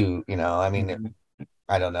 Was it too,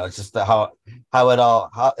 I don't know. It's just how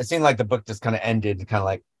it seemed like the book just kind of ended, kind of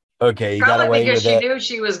like, okay, you got away with it. Because she knew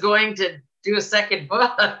she was going to do a second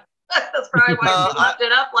book. That's probably why she left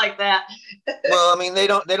it up like that. Well, they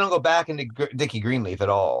don't go back into Dickie Greenleaf at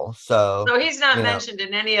all. So he's not mentioned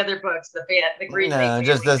in any other books. The Greenleaf. No,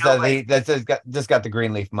 just got the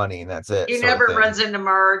Greenleaf money, and that's it. He never runs into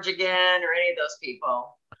Marge again or any of those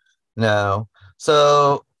people. No.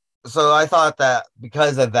 So I thought that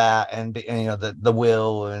because of that, and the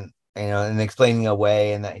will, and explaining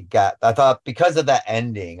away, and I thought because of that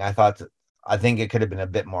ending, I think it could have been a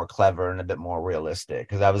bit more clever and a bit more realistic,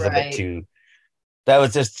 because that was a bit too. That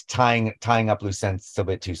was just tying up loose ends. It's a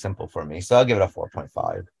bit too simple for me, so I'll give it a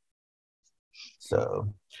 4.5.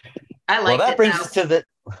 So I like. Well, that brings us to the.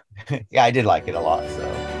 Yeah, I did like it a lot.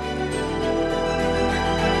 So.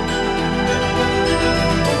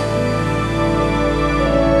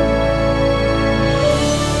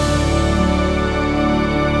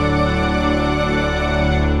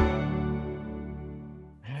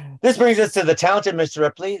 This brings us to The Talented Mr.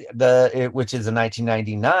 Ripley, which is a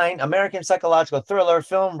 1999 American psychological thriller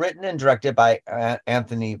film written and directed by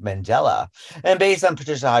Anthony Minghella and based on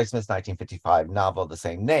P.Highsmith's 1955 novel of the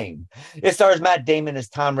same name. It stars Matt Damon as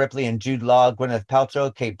Tom Ripley and Jude Law, Gwyneth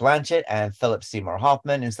Paltrow, Cate Blanchett, and Philip Seymour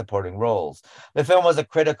Hoffman in supporting roles. The film was a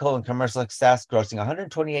critical and commercial success, grossing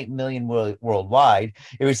 $128 million worldwide.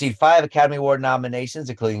 It received 5 Academy Award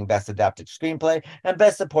nominations, including Best Adapted Screenplay and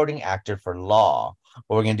Best Supporting Actor for Law.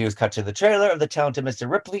 What we're going to do is cut to the trailer of The Talented Mr.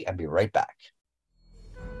 Ripley and be right back.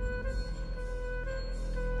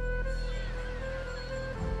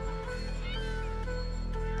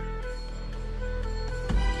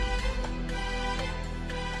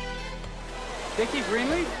 Dickie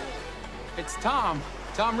Greenleaf? It's Tom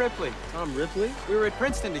Ripley. Tom Ripley? We were at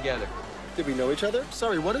Princeton together. Did we know each other?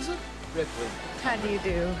 Sorry, what is it? Ripley. How do you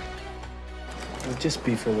do? We'll just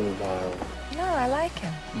be for a little while. No, I like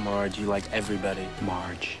him. Marge, you like everybody.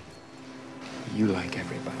 Marge, you like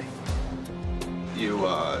everybody. You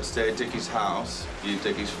stay at Dickie's house, eat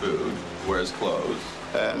Dickie's food, wear his clothes,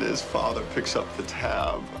 and his father picks up the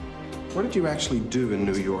tab. What did you actually do in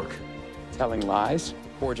New York? Telling lies,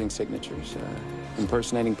 forging signatures,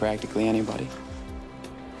 impersonating practically anybody.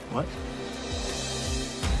 What?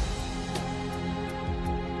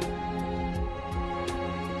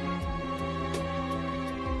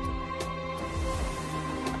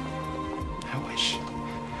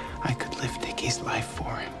 I could live Dickie's life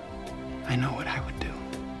for him. I know what I would do.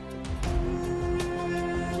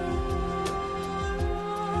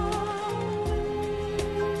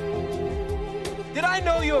 Did I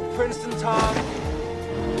know you at Princeton, Tom?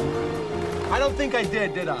 I don't think I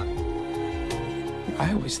did I?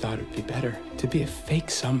 I always thought it'd be better to be a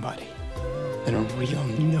fake somebody than a real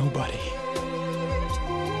nobody.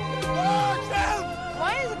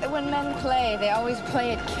 Why is it that when men play, they always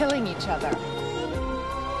play at killing each other?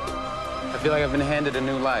 I feel like I've been handed a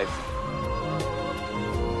new life.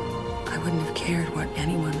 I wouldn't have cared what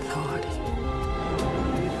anyone thought.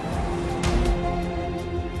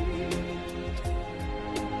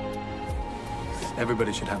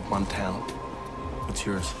 Everybody should have one talent. What's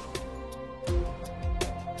yours?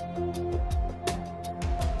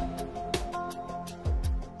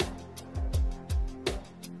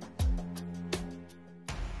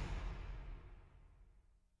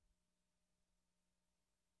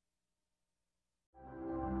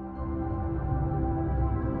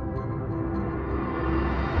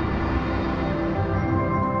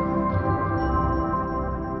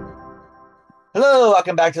 Hello,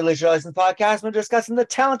 welcome back to the Literary License Podcast. We're discussing The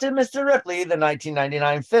Talented Mr. Ripley, the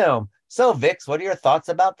 1999 film. So, Vix, what are your thoughts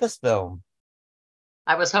about this film?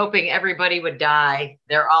 I was hoping everybody would die.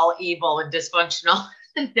 They're all evil and dysfunctional.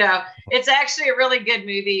 No, it's actually a really good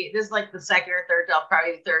movie. This is like the second or third,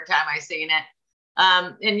 probably the third time I've seen it.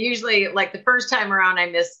 And usually, like the first time around, I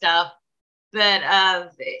miss stuff. But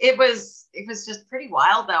it was just pretty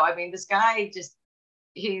wild, though. I mean, this guy just.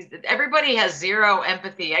 Everybody has zero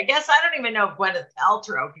empathy. I guess I don't even know if Gwyneth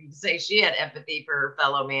Paltrow can say she had empathy for her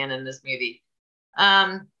fellow man in this movie.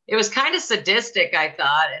 It was kind of sadistic, I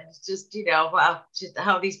thought, and it's just just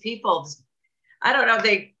how these people, I don't know,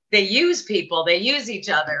 they use people, they use each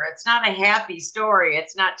other. It's not a happy story.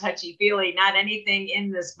 It's not touchy feely. Not anything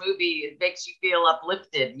in this movie it makes you feel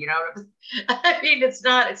uplifted. I mean, it's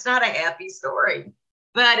not a happy story,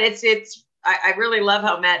 but I really love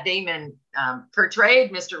how Matt Damon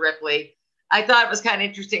portrayed Mr. Ripley. I thought it was kind of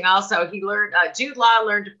interesting. Also, Jude Law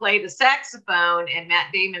learned to play the saxophone, and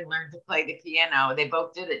Matt Damon learned to play the piano. They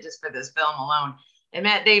both did it just for this film alone. And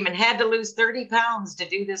Matt Damon had to lose 30 pounds to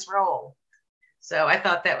do this role. So I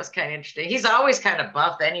thought that was kind of interesting. He's always kind of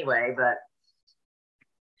buff anyway, but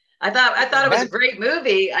I thought it was a great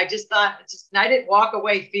movie. I just thought I didn't walk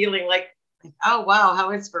away feeling like, oh wow,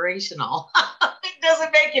 how inspirational. It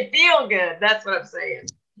doesn't make you feel good. That's what I'm saying.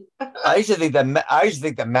 I used to think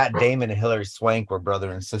that Matt Damon and Hilary Swank were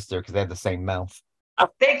brother and sister because they have the same mouth.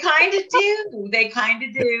 They kind of do.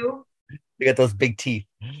 They got those big teeth.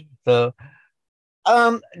 So,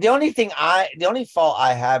 the only fault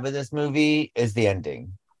I have with this movie is the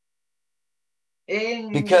ending.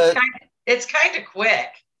 Because it's kind of quick.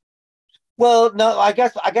 Well, no, I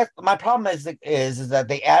guess my problem is that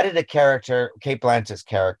they added a character, Cate Blanchett's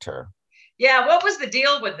character. Yeah, what was the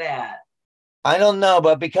deal with that? I don't know,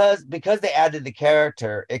 but because they added the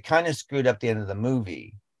character, it kind of screwed up the end of the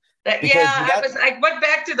movie. I went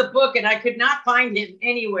back to the book and I could not find him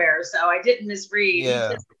anywhere, so I didn't misread.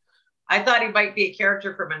 Yeah. I thought he might be a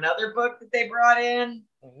character from another book that they brought in.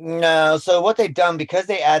 No, so what they've done, because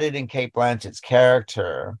they added in Cate Blanchett's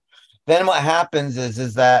character, then what happens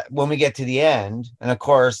is that when we get to the end, and of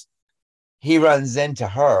course, he runs into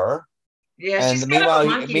her. Yeah, she's kind of a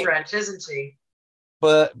monkey wrench, isn't she?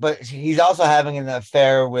 But he's also having an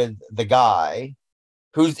affair with the guy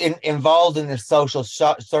who's involved in the social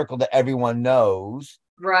circle that everyone knows.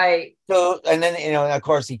 Right. So, and then, of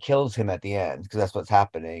course, he kills him at the end because that's what's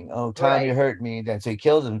happening. Oh, Tom, you hurt me. And so he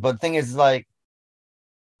kills him. But the thing is, like,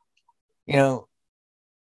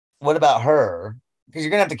 what about her? Because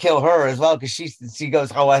you're gonna have to kill her as well, because she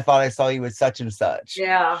goes, oh, I thought I saw you with such and such.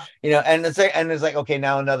 Yeah. And it's like, okay,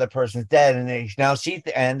 now another person's dead, and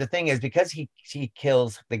and the thing is, because he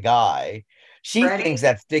kills the guy, she thinks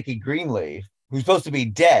that's Dickie Greenleaf, who's supposed to be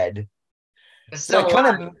dead. So it kind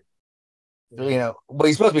of, well,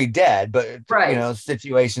 he's supposed to be dead, but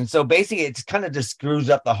situation. So basically, it kind of just screws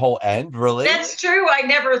up the whole end. Really, that's true. I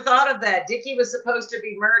never thought of that. Dickie was supposed to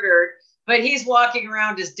be murdered, but he's walking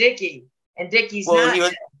around as Dickie. And Dickie's not. He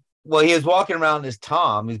was walking around as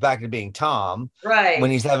Tom. He's back to being Tom. Right. When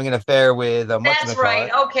he's having an affair with That's right.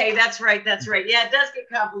 Okay, that's right. Yeah, it does get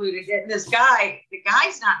convoluted. And this guy, the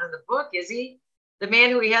guy's not in the book, is he? The man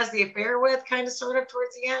who he has the affair with, kind of sort of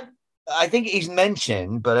towards the end? I think he's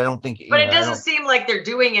mentioned, but I don't think. But it doesn't seem like they're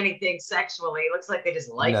doing anything sexually. It looks like they just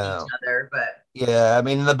like each other. But yeah, I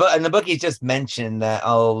mean, in the book, he's just mentioned that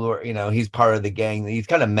he's part of the gang. He's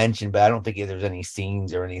kind of mentioned, but I don't think there's any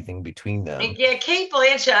scenes or anything between them. Yeah, Cate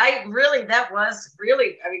Blanchett. I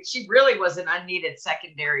mean, she really was an unneeded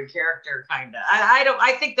secondary character, kind of.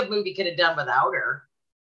 I think the movie could have done without her.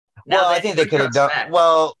 Well, I think they could have done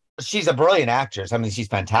well. She's a brilliant actress. I mean, she's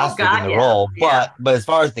fantastic in the role. But as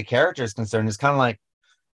far as the character is concerned, it's kind of like,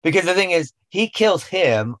 because the thing is, he kills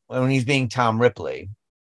him when he's being Tom Ripley.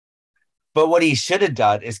 But what he should have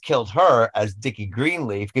done is killed her as Dickie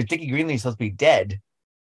Greenleaf, because Dickie Greenleaf is supposed to be dead.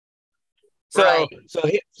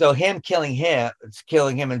 So him killing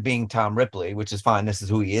him and being Tom Ripley, which is fine. This is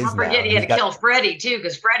who he is. Don't forget he had to kill Freddie too,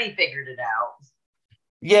 because Freddie figured it out.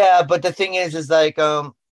 Yeah, but the thing is like,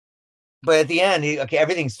 but at the end,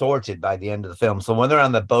 everything's sorted by the end of the film. So when they're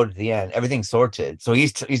on the boat at the end, everything's sorted. So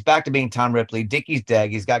he's back to being Tom Ripley. Dickie's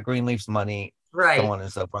dead. He's got Greenleaf's money, so on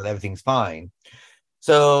and so forth. Everything's fine.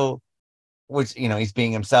 So, which he's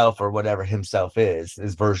being himself, or whatever himself is,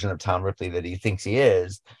 his version of Tom Ripley that he thinks he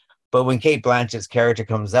is. But when Cate Blanchett's character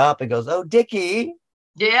comes up and goes, "Oh, Dickie,"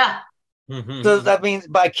 yeah. So that means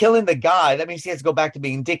by killing the guy, that means he has to go back to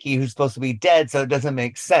being Dickie, who's supposed to be dead. So it doesn't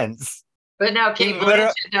make sense. But now Cate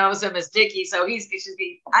Blanchett knows him as Dickie, so he should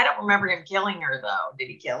be. I don't remember him killing her though. Did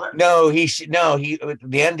he kill her? No,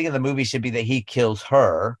 the ending of the movie should be that he kills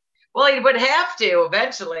her. Well, he would have to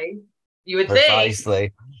eventually. You would Precisely.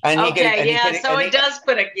 think. And he could, Okay, and he yeah. could, So and it does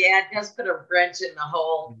put a wrench in the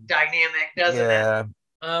whole dynamic, doesn't it? yeah.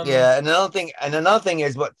 Yeah, and another thing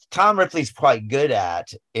is what Tom Ripley's quite good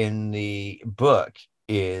at in the book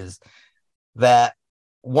is that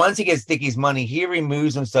once he gets Dickie's money, he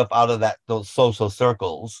removes himself out of those social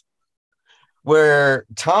circles. Where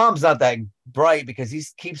Tom's not that bright because he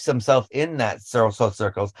keeps himself in that social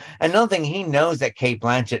circles. And another thing, he knows that Kate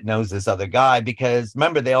Blanchett knows this other guy because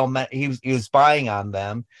remember they all met. He was spying on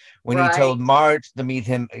them when he told Marge to meet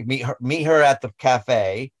her at the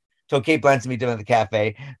cafe. Told Kate Blanchett to meet them at the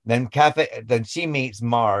cafe. Then she meets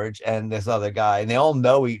Marge and this other guy, and they all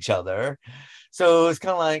know each other. So it's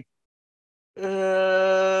kind of like,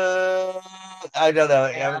 I don't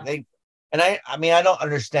know. Yeah. I mean, I don't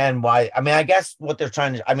understand why. I mean, I guess what they're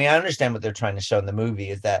trying to, I mean, I understand what they're trying to show in the movie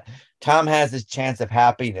is that Tom has his chance of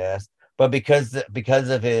happiness, but because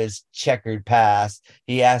of his checkered past,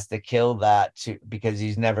 he has to kill that because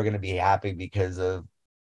he's never going to be happy because of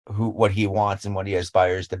what he wants and what he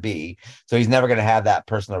aspires to be. So he's never going to have that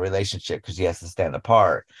personal relationship because he has to stand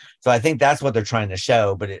apart. So I think that's what they're trying to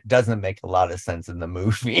show, but it doesn't make a lot of sense in the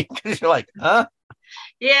movie because you're like, huh?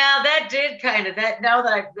 Yeah, that did kind of that. Now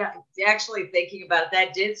that I'm actually thinking about it,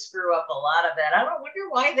 that did screw up a lot of that. I don't wonder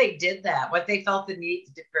why they did that. What they felt the need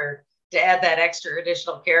to add that extra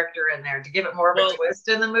additional character in there to give it more of a twist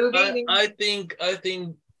in the movie. I think I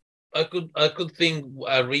could think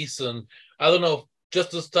a reason. I don't know.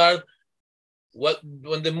 Just to start, when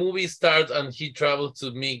the movie starts and he travels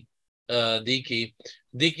to meet Dickie,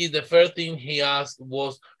 the first thing he asked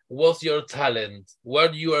was, "What's your talent?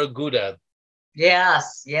 What you are good at?"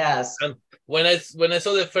 Yes. And when I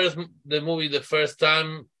saw the movie the first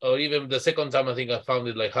time, or even the second time, I think I found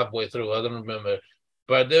it like halfway through. I don't remember,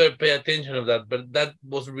 but I never pay attention of that. But that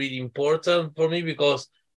was really important for me because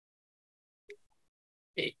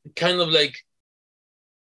it kind of like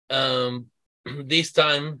this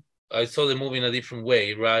time I saw the movie in a different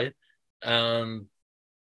way, right? And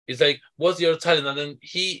it's like, what's your talent? And then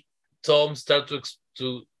Tom started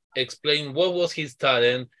to explain what was his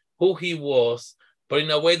talent, who he was, but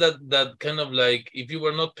in a way that kind of like, if you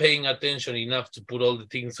were not paying attention enough to put all the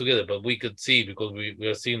things together, but we could see because we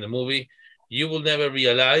are seeing the movie, you will never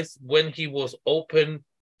realize when he was open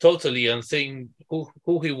totally and saying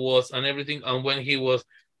who he was and everything, and when he was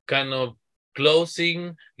kind of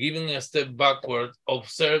closing, giving a step backward,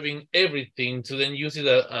 observing everything to then use it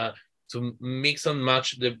to mix and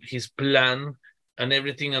match his plan and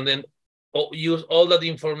everything, and then use all that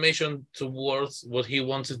information towards what he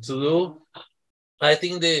wanted to do. I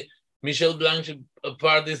think the Michelle Blanchett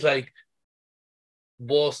part is like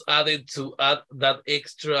was added to add that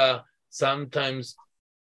extra sometimes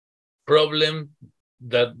problem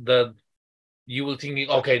that you will thinking,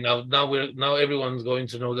 okay, now everyone's going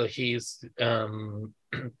to know that he's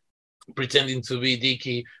pretending to be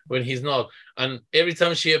Dickie when he's not. And every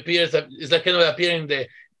time she appears, it's like kind of appearing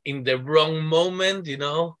in the wrong moment, you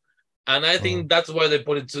know. And I think that's why they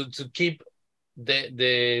put it to keep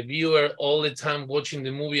the viewer all the time watching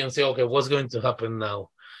the movie and say, okay, what's going to happen now?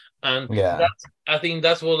 And I think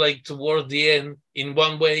that's what, like, towards the end, in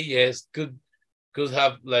one way, yes, could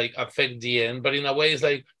have like affect the end, but in a way it's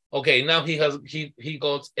like, okay, now he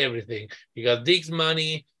got everything. He got Dick's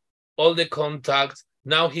money, all the contacts.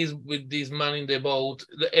 Now he's with this man in the boat.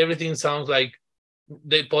 Everything sounds like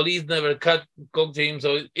the police never caught him,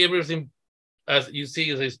 so everything, as you see,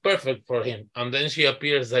 is perfect for him. And then she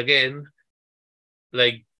appears again,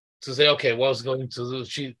 like to say, okay, what's going to do?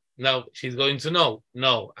 She's going to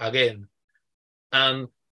know again. And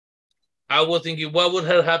I was thinking, what would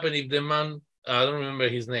have happened if the man, I don't remember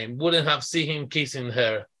his name, wouldn't have seen him kissing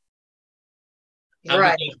her?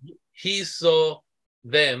 Right. And he saw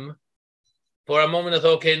them for a moment. I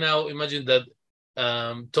thought, okay, now imagine that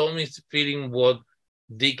Tommy's feeling what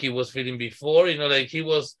Dickie was feeling before, you know, like he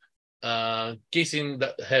was kissing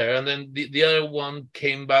her, and then the other one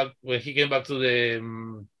came back. When he came back to the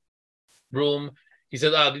room, he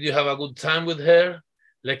said, did you have a good time with her?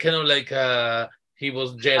 Like, kind of like he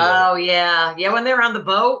was jealous. Oh, yeah. Yeah, when they were on the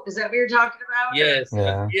boat. Is that what you're talking about? Yes.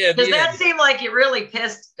 Yeah. Because that seemed like it really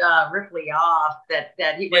pissed Ripley off that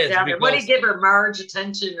he went down there. What did he give her, Marge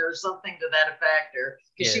attention or something to that effect? Or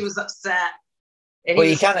because she was upset. And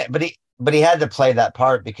but he had to play that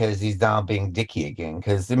part because he's now being Dickie again.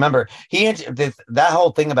 Because remember, that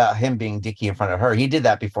whole thing about him being Dickie in front of her, he did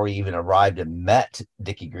that before he even arrived and met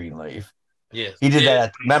Dickie Greenleaf. Yes, he did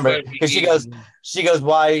that. Remember, because she goes,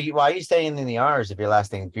 why are you staying in the R's if your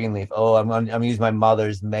last name is Greenleaf? Oh, I'm using my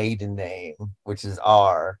mother's maiden name, which is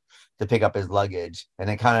R, to pick up his luggage, and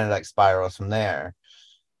it kind of like spirals from there.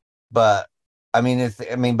 But I mean,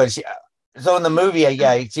 but she. So in the movie,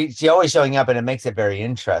 yeah, she always showing up, and it makes it very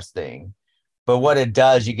interesting. But what it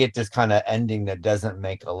does, you get this kind of ending that doesn't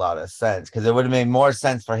make a lot of sense, because it would have made more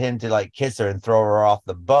sense for him to like kiss her and throw her off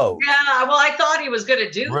the boat. Yeah, well, I thought he was going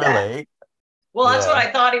to do that. Really? Well, that's what Yeah.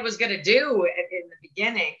 I thought he was going to do in the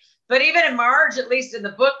beginning. But even in Marge, at least in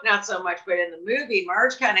the book, not so much, but in the movie,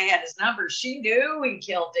 Marge kind of had his number. She knew he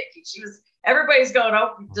killed Dickie. Everybody's going,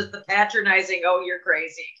 oh, just the patronizing, oh, you're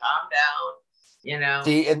crazy, calm down, you know.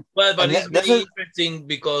 See, But it's very interesting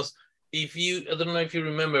because I don't know if you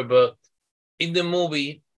remember, but in the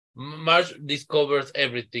movie, Marge discovers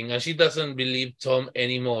everything and she doesn't believe Tom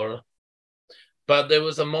anymore. But there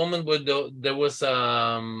was a moment where there was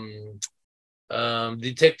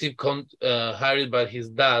detective hired by his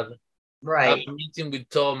dad, right, a meeting with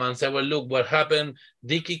Tom and said, well, look, what happened,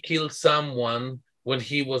 Dickie killed someone when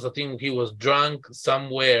he was drunk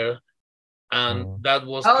somewhere, and that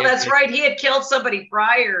was that's right, he had killed somebody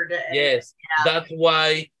prior to yes, that's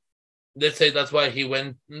why, let's say that's why he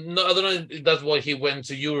went, no, I don't know if that's why he went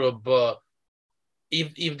to Europe, but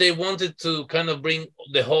if they wanted to kind of bring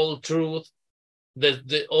the whole truth,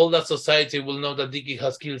 all that society will know that Dickie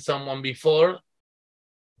has killed someone before.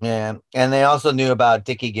 Yeah, and they also knew about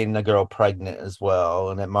Dickie getting the girl pregnant as well,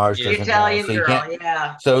 and that Marge doesn't Italian know. So girl,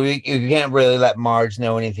 yeah. So you can't really let Marge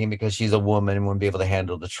know anything because she's a woman and wouldn't be able to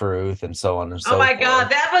handle the truth and so on and so forth. Oh my God,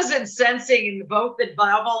 that was incensing in both the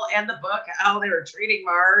Bible and the book, how they were treating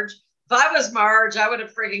Marge. If I was Marge, I would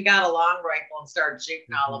have freaking got a long rifle and started shooting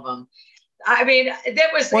all of them. I mean,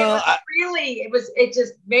 it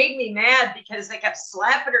just made me mad because they kept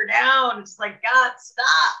slapping her down. It's like, God, stop.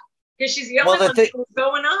 Because she's the only one who's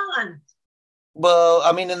going on. Well,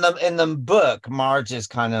 I mean, in the book, Marge is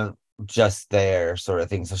kind of just there, sort of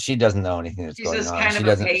thing. So she doesn't know anything that's going on. She's just kind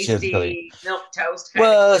of a pasty milk toast.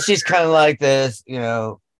 Well, she's kind of like this,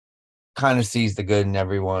 kind of sees the good in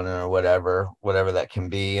everyone or whatever that can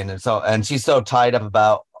be, and she's so tied up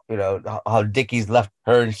about how Dickie's left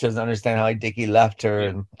her, and she doesn't understand how Dickie left her,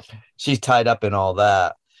 and she's tied up in all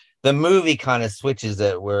that. The movie kind of switches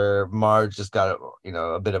it where Marge just got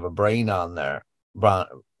a bit of a brain on there, a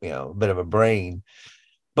bit of a brain.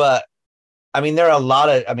 But I mean, there are a lot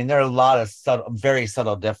of subtle, very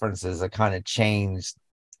subtle differences that kind of changed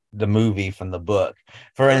the movie from the book.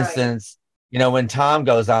 For instance, when Tom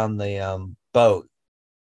goes on the boat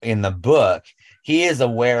in the book, he is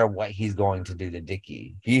aware of what he's going to do to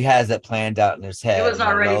Dickie. He has it planned out in his head. It was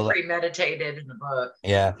already premeditated in the book.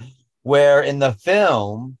 Yeah. Where in the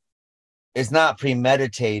film, it's not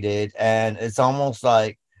premeditated, and it's almost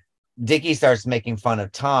like Dickie starts making fun of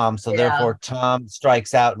Tom, so therefore Tom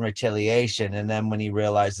strikes out in retaliation, and then when he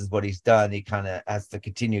realizes what he's done, he kind of has to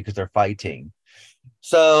continue because they're fighting.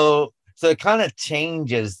 So it kind of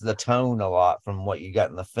changes the tone a lot from what you got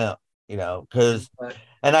in the film, and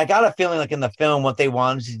I got a feeling like in the film, what they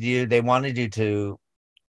wanted to,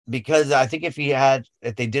 because I think if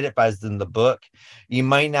they did it as in the book, you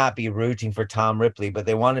might not be rooting for Tom Ripley, but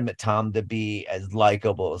they wanted Tom to be as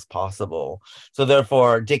likable as possible. So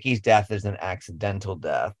therefore, Dickie's death is an accidental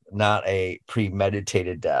death, not a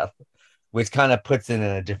premeditated death, which kind of puts it in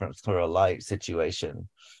a different sort of light situation,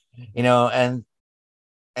 and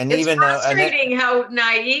it's even frustrating how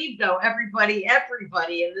naive though everybody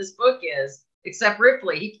in this book is, except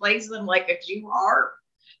Ripley. He plays them like a Jew harp.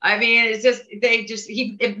 I mean, it's just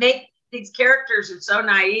it make these characters are so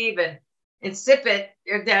naive and insipid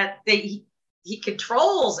that he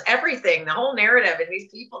controls everything, the whole narrative, and these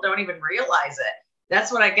people don't even realize it.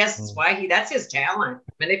 That's what I guess is why that's his talent,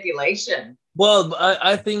 manipulation. Well,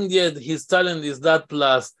 I think his talent is that,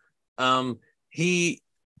 plus he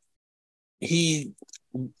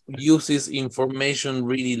uses information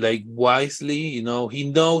really like wisely.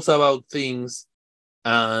 He knows about things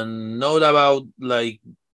and know about like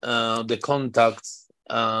the contacts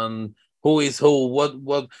and who is who, what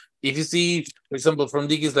if you see, for example, from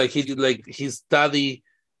Dickie's, like he study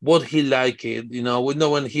what he liked, we know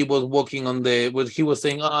when he was walking when he was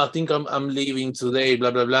saying, I think I'm leaving today,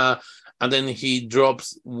 blah blah blah, and then he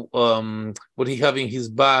drops what he have in his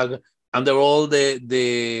bag, and they're all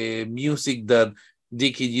the music that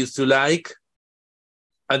Dickie used to like.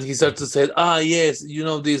 And he started to say, yes,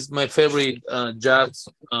 this my favorite jazz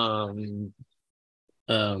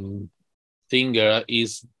singer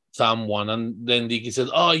is someone. And then Dickie said,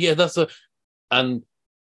 yeah, that's and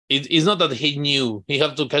it's not that he knew. He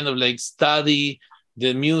had to kind of like study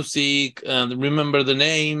the music and remember the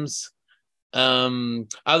names. I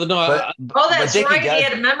don't know. That's right. He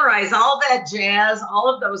had to memorize all that jazz,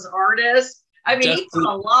 all of those artists. I mean, he put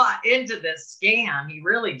a lot into this scam. He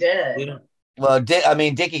really did. Well, I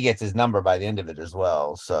mean, Dickie gets his number by the end of it as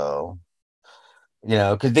well. So,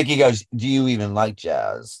 because Dickie goes, "Do you even like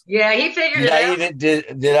jazz? Yeah, he figured it out.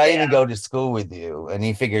 Did I even go to school with you?" And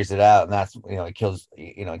he figures it out, and that's he kills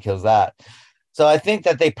that. So I think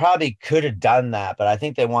that they probably could have done that, but I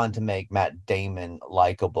think they wanted to make Matt Damon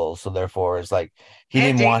likable. So therefore, it's like he Matt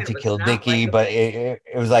didn't want Damon to was kill not Dickie, but likable.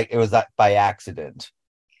 it was like by accident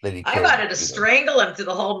that he I killed. wanted to strangle him through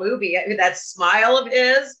the whole movie. That smile of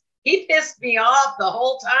his, he pissed me off the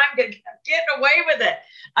whole time. Getting away with it.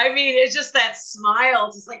 I mean, it's just that smile.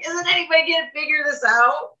 It's just like, isn't anybody gonna figure this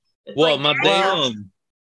out? It's Well, like, Matt yeah. Damon.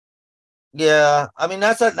 Yeah, I mean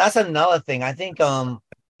that's another thing. I think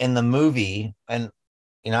in the movie, and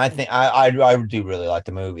I think I do really like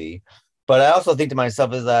the movie, but I also think to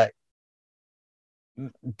myself is that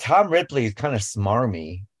Tom Ripley is kind of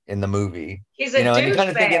smarmy in the movie. He's a And you're kind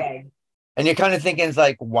of thinking, douchebag. it's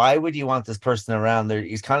like, why would you want this person around there?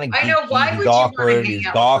 He's kind of I know. geeky, Why he's would you want to awkward, hang he's out with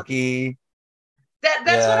him? gawky.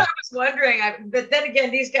 That's what I was wondering. But then again,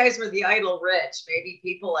 these guys were the idle rich. Maybe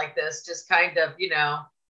people like this just kind of,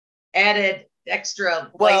 added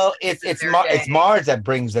extra. Well, it's Mars that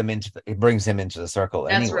brings him into the circle.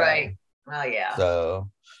 That's anyway. right. Well, yeah.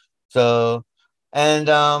 So, and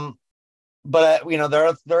but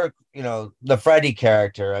they're the Freddy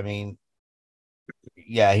character. I mean,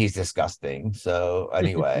 yeah, he's disgusting. So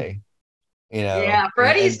anyway, yeah,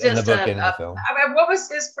 Freddy's in the just book and in the film. I mean, what was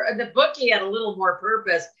the book? He had a little more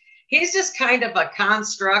purpose. He's just kind of a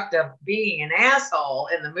construct of being an asshole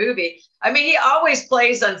in the movie. I mean, he always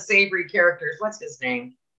plays unsavory characters. What's his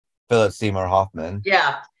name? Philip Seymour Hoffman.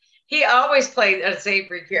 Yeah, he always played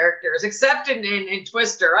unsavory characters, except in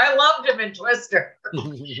Twister. I loved him in Twister.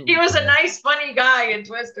 He was a nice, funny guy in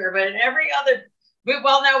Twister, but in every other,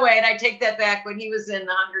 well, no, wait, I take that back. When he was in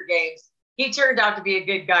the Hunger Games, he turned out to be a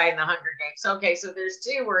good guy in the Hunger Games. Okay, so there's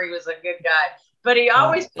two where he was a good guy, but he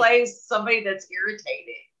always plays somebody that's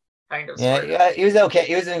irritating, kind of. Yeah, he was okay.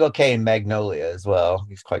 He was okay in Magnolia as well.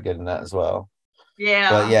 He's quite good in that as well.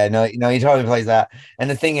 Yeah. But yeah, no, he totally plays that. And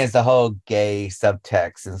the thing is, the whole gay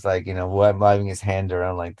subtext is like, waving his hand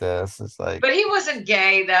around like this. It's like. But he wasn't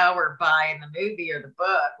gay though, or bi in the movie or the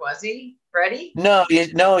book, was he, Freddie? No,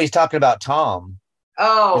 he's talking about Tom.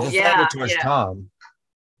 Oh, yeah. Tom.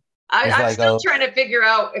 I'm still trying to figure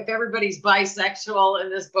out if everybody's bisexual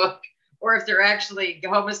in this book or if they're actually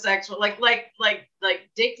homosexual, like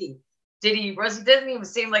Dickie. He doesn't even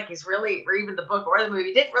seem like he's really, or even the book or the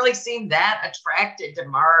movie, didn't really seem that attracted to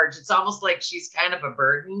Marge. It's almost like she's kind of a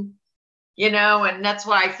burden, and that's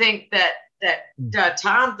why I think that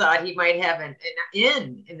Tom thought he might have an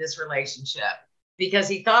in this relationship, because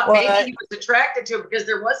he thought maybe he was attracted to her because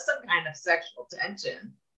there was some kind of sexual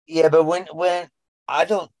tension. Yeah, but when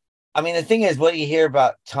the thing is, what you hear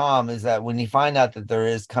about Tom is that when you find out that there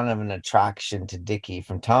is kind of an attraction to Dickie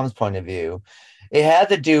from Tom's point of view, it had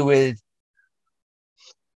to do with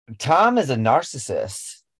Tom is a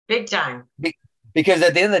narcissist. Big time. Because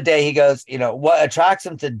at the end of the day, he goes, what attracts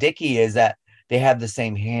him to Dickie is that they have the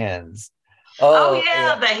same hands. Oh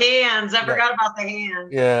yeah, the hands. I forgot about the hands.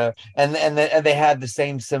 Yeah, and they have the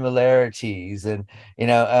same similarities, and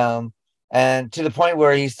and to the point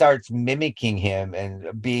where he starts mimicking him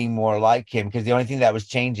and being more like him, because the only thing that was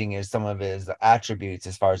changing is some of his attributes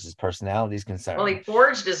as far as his personality is concerned. Well, he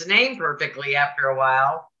forged his name perfectly after a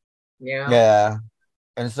while. Yeah. Yeah.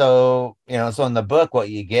 And so, so in the book, what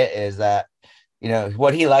you get is that,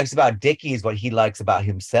 what he likes about Dickie is what he likes about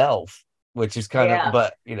himself, which is kind of,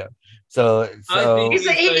 but, so he's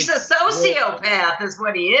a sociopath is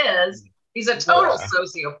what he is. He's a total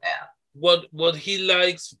sociopath. What he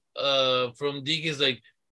likes from Dickie is like,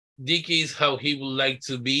 Dickie is how he would like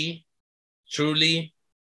to be, truly.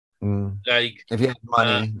 Like, if you have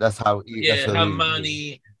money, that's how have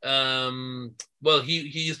money. Well, he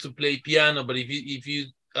used to play piano, but if you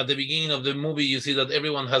at the beginning of the movie you see that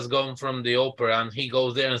everyone has gone from the opera and he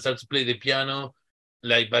goes there and starts to play the piano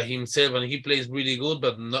like by himself, and he plays really good,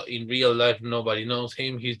 but not in real life. Nobody knows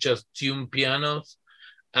him. He's just tuned pianos.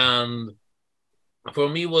 And for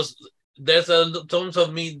me, there's tons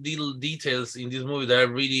of little details in this movie that are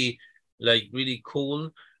really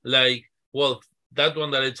cool. Like, well, that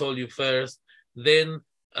one that I told you first. Then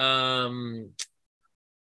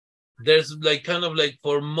there's like kind of like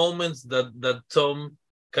for moments that Tom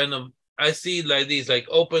kind of, I see it like this, like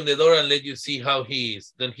open the door and let you see how he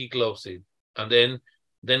is. Then he closes it. And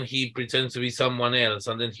then he pretends to be someone else.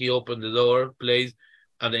 And then he opens the door, plays,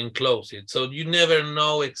 and then close it. So you never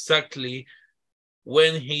know exactly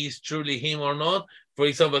when he's truly him or not. For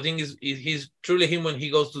example, I think he's truly him when he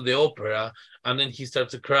goes to the opera and then he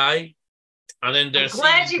starts to cry. And then I'm there's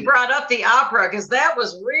glad you brought up the opera, because that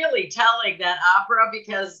was really telling, that opera,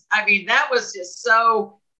 because I mean that was just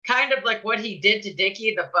so kind of like what he did to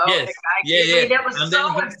Dickie the boat. yes, The guy, yeah, I mean, yeah. that was And so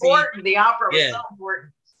then he important. The opera was yeah, so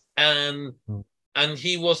important. and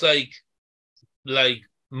he was like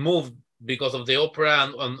moved because of the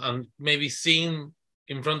opera, and maybe seeing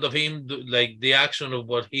in front of him like the action of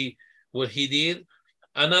what he did.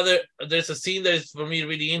 There's a scene that is for me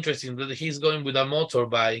really interesting, that he's going with a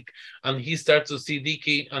motorbike and he starts to see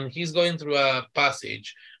Dickie, and he's going through a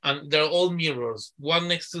passage and they're all mirrors, one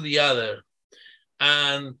next to the other.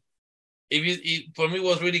 And for me it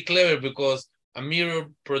was really clever, because a mirror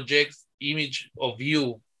projects image of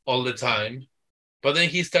you all the time, but then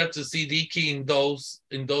he starts to see Dickie in those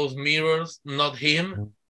mirrors, not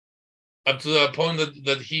him, up to the point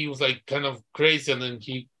that he was like kind of crazy, and then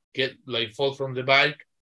he get like fall from the bike.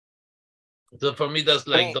 So for me, that's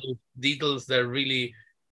like those details that are really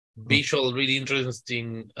visual, really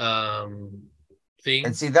interesting things.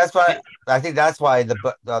 And see, that's why I think that's why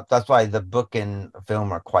the book and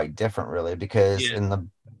film are quite different, really, because in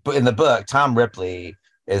the book, Tom Ripley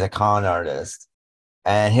is a con artist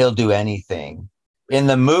and he'll do anything. In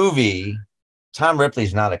the movie, Tom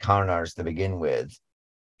Ripley's not a con artist to begin with.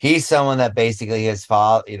 He's someone that basically his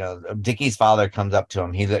father, Dickie's father comes up to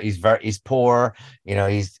him. He's poor,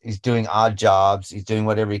 he's doing odd jobs. He's doing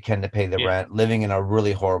whatever he can to pay the rent, living in a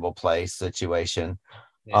really horrible situation.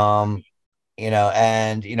 And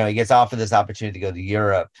he gets offered this opportunity to go to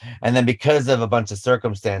Europe. And then because of a bunch of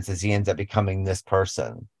circumstances, he ends up becoming this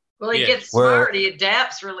person. Well, he gets smart. He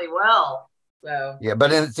adapts really well. So yeah,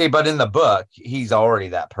 but in the book, he's already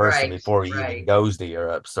that person before he even goes to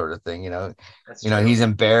Europe, sort of thing. He's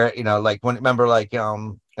embarrassed. I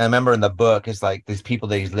remember in the book, it's like these people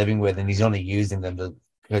that he's living with, and he's only using them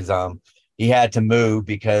because he had to move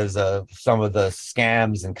because of some of the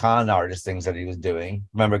scams and con artist things that he was doing.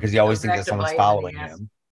 Remember, because he always thinks that someone's following him.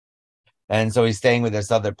 And so he's staying with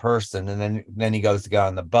this other person, and then he goes to go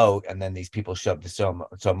on the boat, and then these people show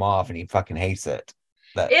him off, and he fucking hates it.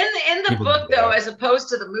 In the book, though, as opposed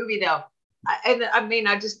to the movie, though,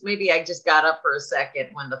 I just got up for a second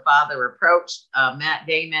when the father approached Matt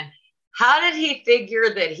Damon. How did he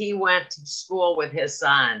figure that he went to school with his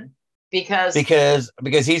son? Because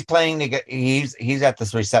he's playing he's at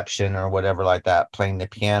this reception or whatever like that, playing the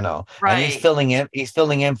piano, and he's filling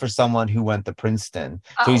in for someone who went to Princeton,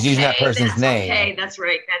 so he's using that person's name. Okay, that's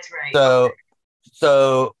right.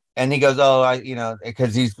 So and he goes,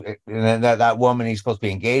 because he's that woman he's supposed to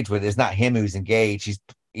be engaged with is not him who's engaged.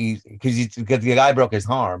 Because the guy broke his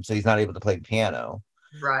arm, so he's not able to play the piano.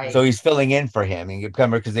 Right. So he's filling in for him. And you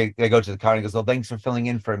remember, because they go to the car and he goes, "Well, thanks for filling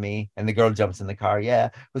in for me." And the girl jumps in the car. "Yeah,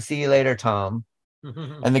 we'll see you later, Tom."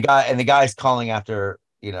 And the guy's calling after,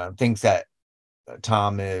 thinks that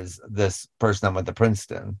Tom is this person that went to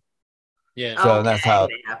Princeton. Yeah. So that's how.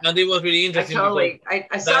 And it was really interesting.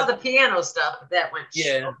 I saw the piano stuff, but that went.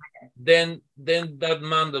 Yeah. Then that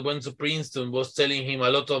man that went to Princeton was telling him a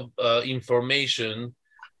lot of information,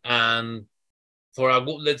 and for a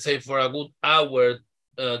good hour,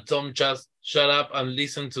 Tom just shut up and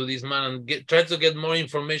listened to this man and tried to get more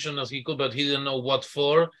information as he could, but he didn't know what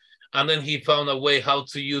for. And then he found a way how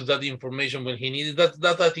to use that information when he needed.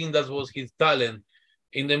 That I think that was his talent.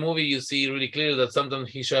 In the movie, you see really clear that sometimes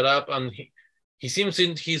he shut up and he seems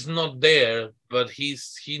he's not there, but he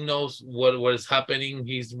knows what is happening.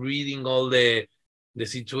 He's reading all the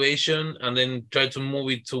situation and then try to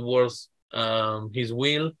move it towards his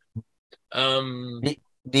will.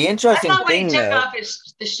 The interesting thing, when he took off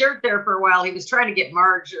the shirt there for a while, he was trying to get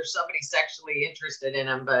Marge or somebody sexually interested in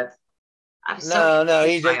him, but no,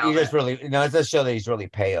 he's just really, it does show that he's really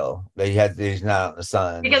pale. That he's not in the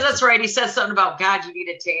sun. Because that's right. He says something about, God, you need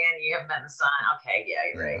a tan. You haven't been in the sun. Okay, yeah,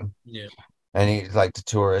 you're right. Yeah. And he's like the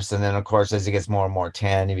tourist, and then of course as he gets more and more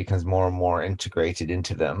tan, he becomes more and more integrated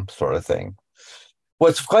into them, sort of thing.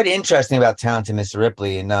 What's quite interesting about Talented Mr.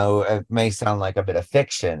 Ripley, it may sound like a bit of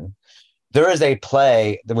fiction. There is a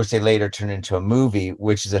play which they later turned into a movie,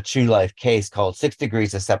 which is a true life case called 6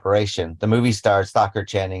 Degrees of Separation. The movie stars Stockard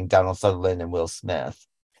Channing, Donald Sutherland, and Will Smith.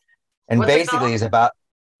 And basically it's about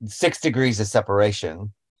 6 Degrees of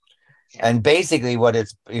Separation. Yeah. And basically what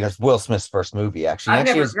it's Will Smith's first movie, actually. I've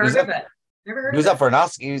never heard of it. He was up for an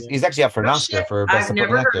Oscar. He's actually up for an Oscar for Best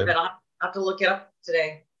Supporting Actor. I've never heard of it. I'll have to look it up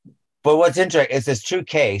today. But what's interesting is this true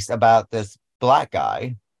case about this black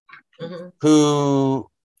guy who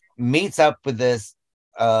meets up with this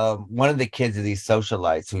one of the kids of these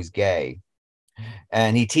socialites who's gay,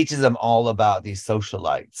 and he teaches them all about these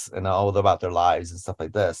socialites and all about their lives and stuff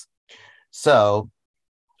like this. So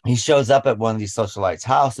he shows up at one of these socialites'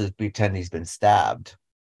 houses, pretending he's been stabbed,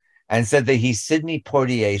 and said that he's Sidney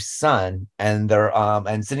Poitier's son, and they're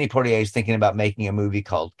and Sidney Poitier is thinking about making a movie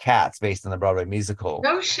called Cats based on the Broadway musical.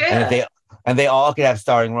 No shit. And they all could have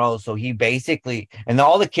starring roles. So he basically, and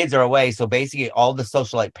all the kids are away. So basically, all the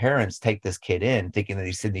socialite parents take this kid in, thinking that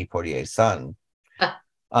he's Sidney Poitier's son.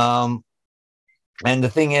 And the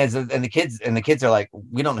thing is, and the kids are like,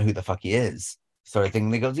 we don't know who the fuck he is, sort of thing.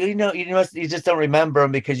 And they go, you just don't remember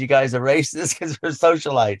him because you guys are racist because we're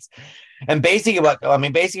socialites. And basically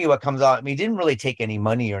what comes out, I mean, he didn't really take any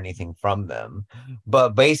money or anything from them, but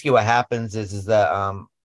basically what happens is that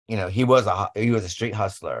he was a street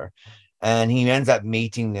hustler, and he ends up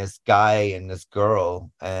meeting this guy and this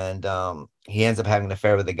girl, and he ends up having an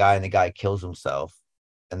affair with the guy, and the guy kills himself,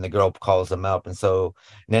 and the girl calls him up, and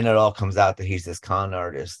then it all comes out that he's this con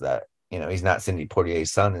artist, that he's not Sidney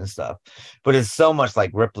Poitier's son and stuff. But it's so much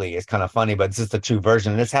like Ripley. It's kind of funny, but it's just a true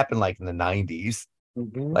version. And this happened like in the 90s,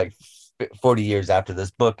 like 40 years after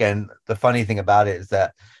this book. And the funny thing about it is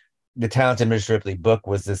that the Talented Mr. Ripley book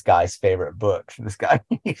was this guy's favorite book. This guy,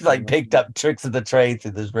 he's like picked up tricks of the trade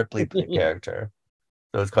through this Ripley character.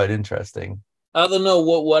 So it's quite interesting. I don't know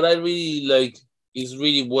what I really like is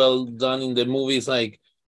really well done in the movies. Like,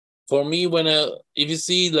 for me, if you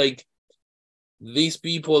see like these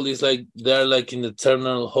people, is like they're like in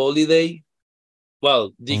eternal holiday.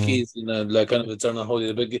 Well, Dickie is in a like kind of eternal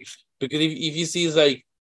holiday, because if you see, it's like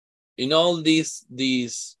in all these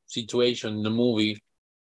situation in the movie,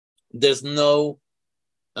 there's no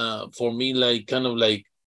for me like kind of like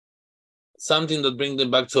something that brings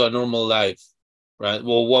them back to a normal life, right?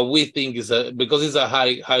 Well, what we think is because it's a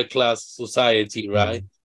high class society, right?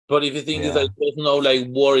 But if you think it's like there's no like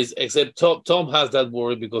worries, except Tom has that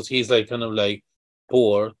worry because he's like kind of like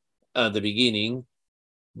poor at the beginning,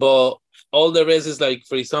 but all the rest is like,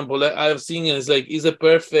 for example, I've seen it, it's a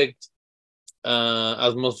perfect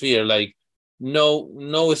atmosphere, like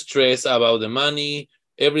no stress about the money,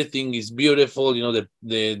 everything is beautiful, the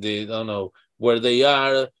I don't know where they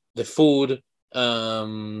are, the food,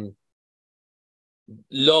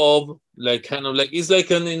 love, like kind of like it's like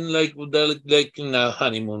like in a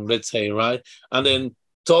honeymoon, let's say, right? And then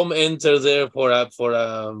Tom enters there for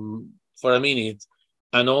a minute,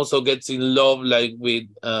 and also gets in love like with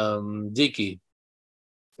Dickie.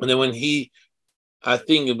 And then when he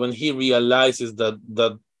realizes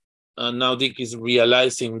that now Dick is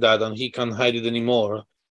realizing that, and he can't hide it anymore,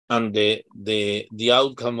 and the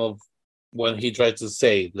outcome of when he tries to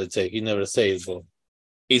say, let's say he never says, but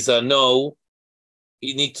is a no.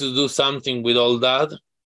 He needs to do something with all that,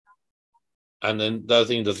 and then I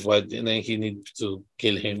think that's why. And then he needs to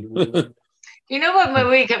kill him. You know what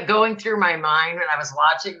movie kept going through my mind when I was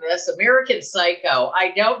watching this? American Psycho.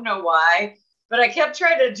 I don't know why, but I kept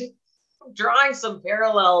trying to drawing some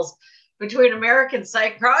parallels between American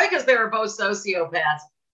Psycho, probably because they were both sociopaths.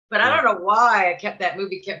 But I don't know why that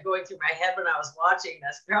movie kept going through my head when I was watching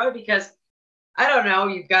this. Probably because, I don't know,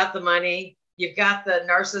 you've got the money, you've got the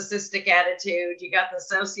narcissistic attitude, you got the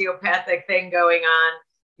sociopathic thing going on,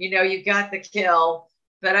 you've got the kill.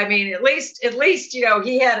 But I mean, at least,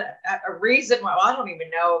 he had a reason. Well, I don't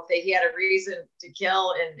even know if he had a reason to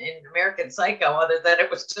kill in American Psycho, other than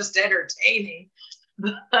it was just entertaining.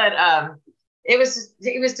 But it was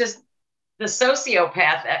just the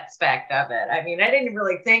sociopath aspect of it. I mean, I didn't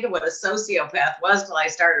really think of what a sociopath was till I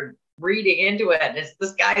started reading into it. And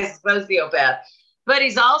this guy's a sociopath, but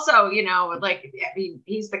he's also,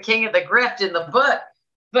 he's the king of the grift in the book.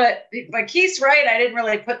 But Keith's right. I didn't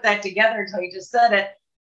really put that together until he just said it.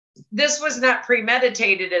 This was not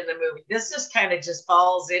premeditated in the movie. This just kind of just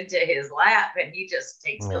falls into his lap, and he just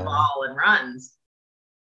takes the ball and runs.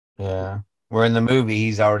 Yeah. Where in the movie,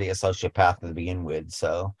 he's already a sociopath to begin with.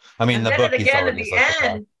 So, I mean, and the then book, again, he's already at the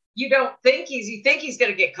end, you think he's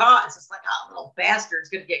going to get caught. It's just like, oh, little bastard's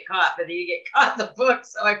going to get caught. But then you get caught in the book.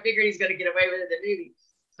 So I figured he's going to get away with it in the movie.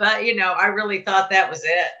 But, I really thought that was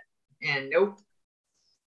it. And nope.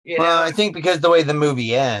 Well, I think because the way the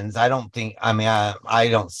movie ends, I don't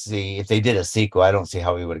see, if they did a sequel, I don't see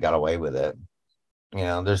how he would have got away with it.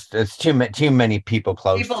 There's too many people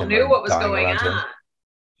close to him. People knew what was going on.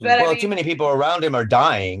 But too many people around him are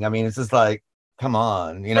dying. I mean, it's just like, come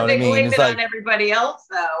on. You know what I mean? They blame it's it like, on everybody else,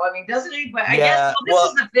 though. I mean, doesn't anybody? I guess this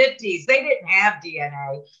was the 50s. They didn't have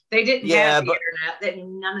DNA. They didn't have the internet. They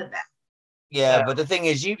didn't none of that. Yeah, but the thing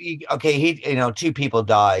is, two people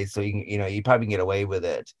die, so you probably can get away with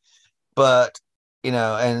it. But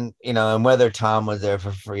and whether Tom was there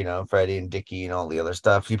for Freddie and Dickie and all the other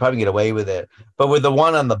stuff, you probably get away with it. But with the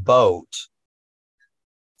one on the boat,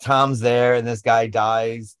 Tom's there and this guy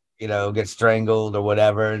dies, gets strangled or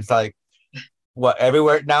whatever. It's like, what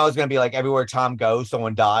everywhere now is going to be like everywhere Tom goes,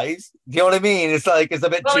 someone dies. Do you know what I mean? It's like it's a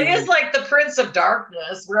bit Well, too. he is like the Prince of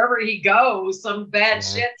Darkness. Wherever he goes, some bad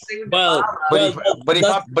shit seems to follow. But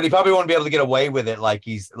he probably won't be able to get away with it like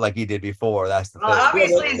he did before. That's the Well, thing.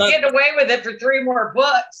 obviously he's getting away with it for 3 more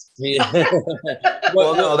books. Yeah.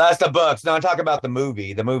 Well, no, that's the books. No, I'm talking about the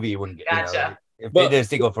movie. The movie wouldn't get. Gotcha. If they did a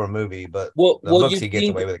sequel for a movie, but the books he gets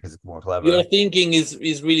away with it because it's more clever. Your thinking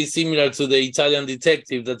is really similar to the Italian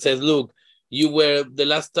detective that says, "Look, you were the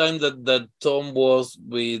last time that Tom was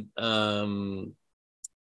with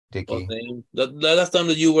Dickie. The last time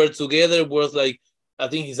that you were together was like, I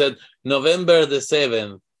think he said November the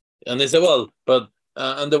 7th, and they said, well, but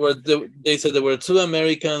and they said there were 2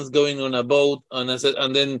 Americans going on a boat, and I said,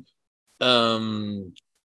 and then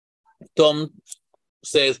Tom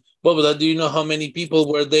says, well, but do you know how many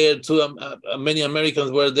people were there? Many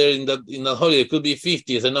Americans were there in that holiday. It could be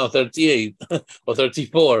 50. I said, no, 38 or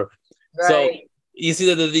 34. Right. So you see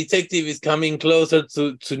that the detective is coming closer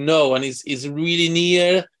to know, and it's really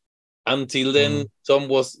near. Until then, Tom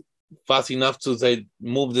was fast enough to say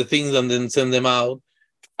move the things and then send them out.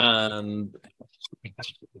 And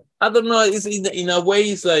I don't know. It's in a way,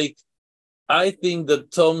 it's like I think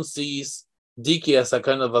that Tom sees Dickie as a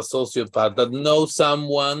kind of a sociopath that knows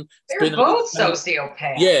someone. They're both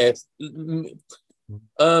sociopaths. Yes.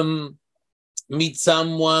 Meet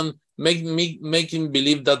someone, make him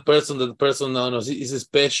believe that person now is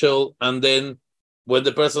special, and then when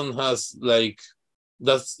the person has like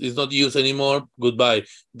is not used anymore, goodbye.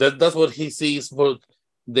 That's what he sees for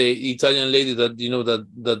the Italian lady that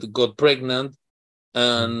that got pregnant,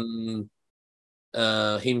 and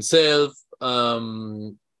himself,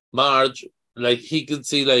 Marge. Like he could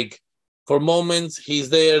see, like for moments he's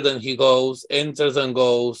there, then he goes, enters and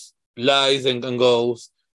goes, lies and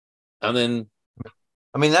goes, and then.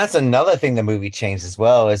 I mean, that's another thing the movie changed as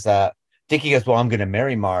well, is that Dickie goes, well, I'm going to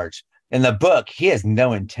marry Marge. In the book, he has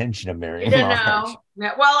no intention of marrying Marge.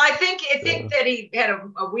 No. Well, I think that he had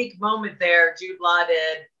a weak moment there, Jude Law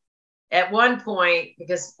did, at one point,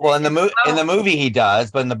 because in the movie he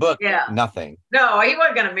does, but in the book, nothing. No, he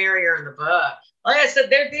wasn't going to marry her in the book. Like I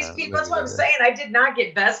said, these people. That's what I'm saying. I did not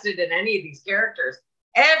get vested in any of these characters.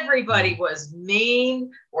 Everybody was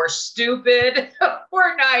mean or stupid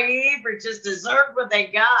or naive or just deserved what they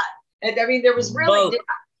got. And I mean, there was really.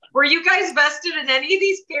 Were you guys vested in any of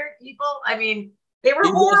these people? I mean, they were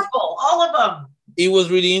horrible, all of them. It was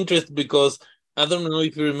really interesting because I don't know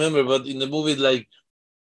if you remember, but in the movie, like,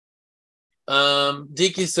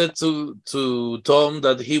 Dickie said to Tom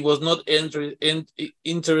that he was not interested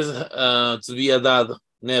to be a dad,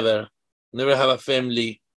 never have a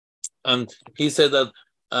family, and he said that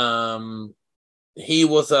he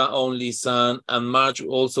was an only son, and Marge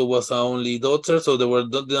also was an only daughter, so they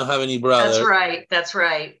didn't have any brothers. That's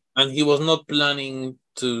right. And he was not planning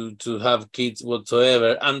to have kids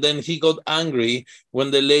whatsoever. And then he got angry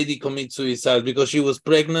when the lady committed suicide because she was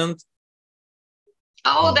pregnant.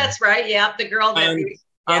 Oh, that's right. Yeah, the girl that.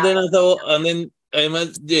 And then I thought,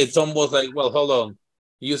 Tom was like, "Well, hold on.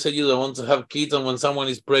 You said you don't want to have kids, and when someone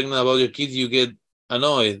is pregnant about your kids, you get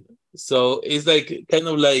annoyed." So it's like kind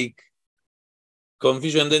of like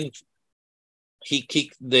confusion. And then he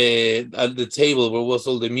kicked at the table where was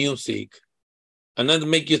all the music. And then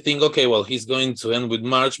make you think, okay, well, he's going to end with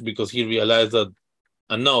Marge because he realized that,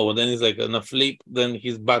 no. And then he's like, on a flip, then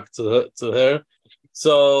he's back to her.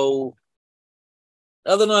 So,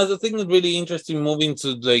 I don't know. I think it's really interesting moving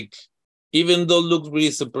to, like, even though it looks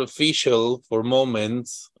really superficial for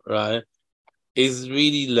moments, right? It's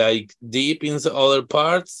really, like, deep in the other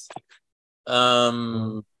parts.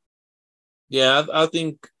 Yeah, I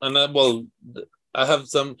think, I have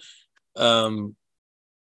some,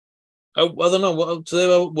 I don't know.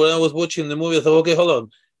 Today when I was watching the movie, I thought, okay, hold on.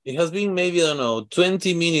 It has been maybe, I don't know,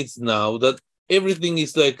 20 minutes now that everything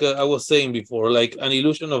is like I was saying before, like an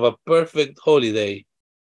illusion of a perfect holiday.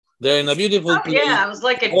 They're in a beautiful place. Yeah, it was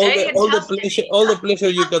like a day in Tuscany. All the pleasure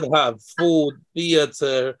you could have, food,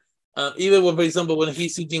 theater. Even when, for example, when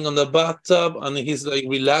he's sitting on the bathtub and he's like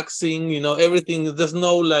relaxing, everything. There's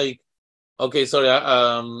no like, okay, sorry,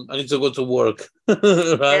 I need to go to work.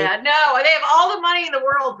 Right? Yeah, no, they have all the money in the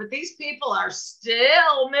world, but these people are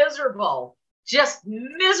still miserable. Just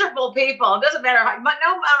miserable people. It doesn't matter no amount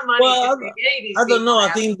of money. Well, I don't know. I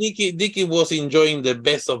think Dickie was enjoying the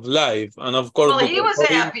best of life, and of course, well, he was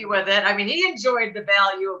happy with it. I mean, he enjoyed the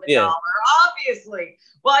value of the dollar, obviously.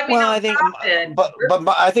 Well, I mean, I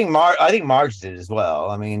think Marge did as well.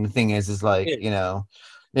 I mean, the thing is like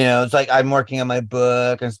You know, it's like I'm working on my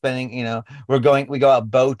book. I'm spending, you know, we go out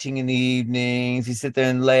boating in the evenings. You sit there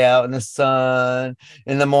and lay out in the sun.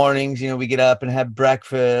 In the mornings, you know, we get up and have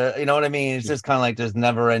breakfast. You know what I mean? It's just kind of like there's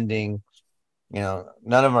never ending, you know,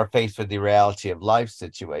 none of them are faced with the reality of life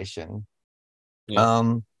situation.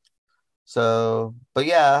 Yeah. So, but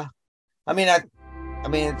yeah, I mean,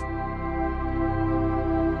 it's,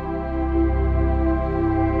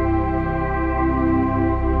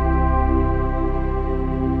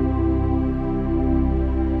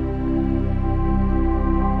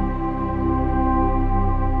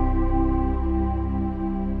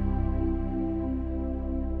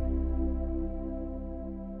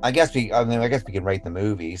 I guess we can rate the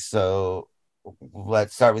movie. So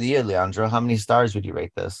let's start with you, Leandro. How many stars would you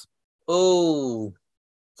rate this? Oh,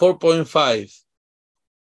 4.5.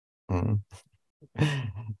 And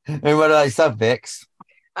what did I say, Vix?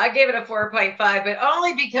 I gave it a 4.5, but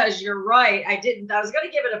only because you're right. I was going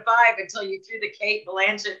to give it a 5 until you threw the Kate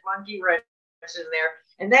Blanchett monkey wrench in there.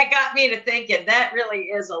 And that got me to thinking that really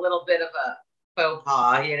is a little bit of a faux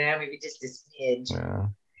pas, you know, maybe just a smidge. Yeah.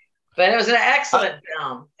 But it was an excellent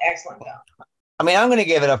film. Excellent film. I mean, I'm going to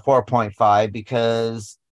give it a 4.5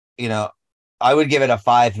 because, you know, I would give it a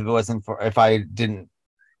 5 if I didn't,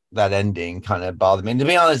 that ending kind of bothered me. And to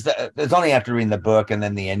be honest, it's only after reading the book and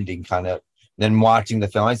then the ending then watching the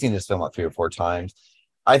film. I've seen this film like 3 or 4 times.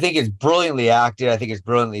 I think it's brilliantly acted. I think it's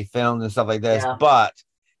brilliantly filmed and stuff like this, but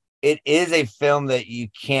it is a film that you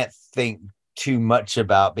can't think too much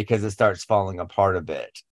about because it starts falling apart a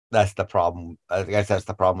bit. That's the problem. I guess that's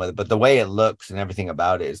the problem with it. But the way it looks and everything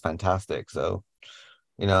about it is fantastic. So,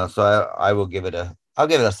 you know, so I'll give it a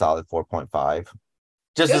solid 4.5.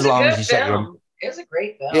 Just as long as you shut your It was a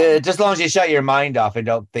great film. Yeah, just as long as you shut your mind off and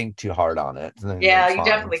don't think too hard on it. Yeah, you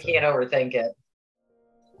definitely can't overthink it.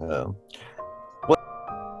 Well,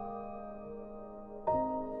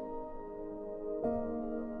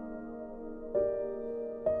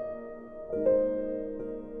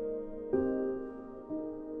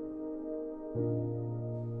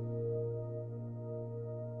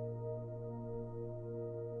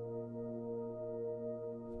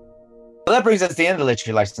 that brings us to the end of the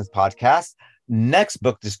Literature License podcast. Next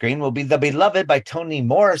book to screen will be The Beloved by Toni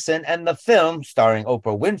Morrison, and the film starring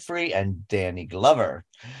Oprah Winfrey and Danny Glover.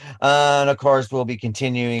 And of course, we'll be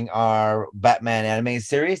continuing our Batman animated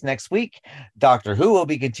series next week. Doctor Who will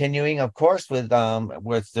be continuing, of course, with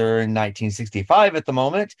they're in 1965 at the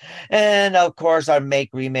moment. And of course, our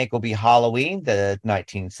remake will be Halloween, the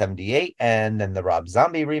 1978, and then the Rob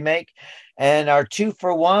Zombie remake. And our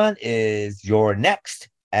 2-for-1 is You're Next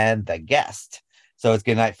and The Guest. So it's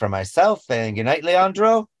good night for myself and good night,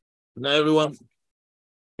 Leandro. Good night, everyone.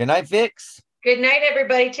 Good night, Vix. Good night,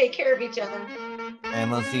 everybody. Take care of each other.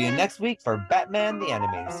 And we'll see you next week for Batman the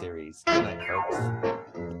Animated Series. Good night, folks.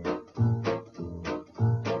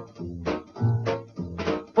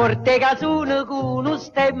 Porte casune con un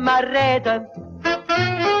stemma a rete,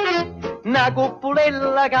 una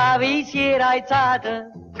cuppulella che vi si era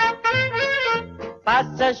alzata,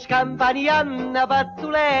 passa scampanianna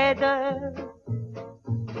pattuleta,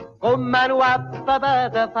 con mano a papà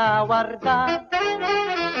te fa guardare.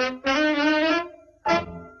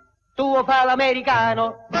 Tu fa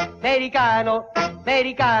l'americano, americano,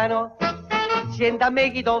 americano, senta a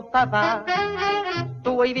me chi tu fa.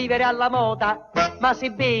 Tu vuoi vivere alla moda, ma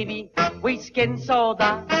se bevi whisky e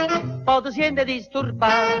soda, poi ti senti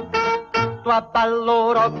disturbato. Tu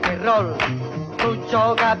abballo rock and roll, tu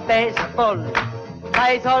gioca a baseball,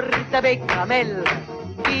 fai sorte per camella,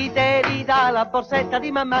 ti devi dare la borsetta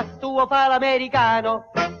di mamma. Tu fa l'americano,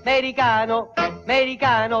 americano,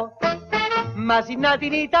 americano, ma se nati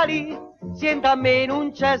in Italia, senta a me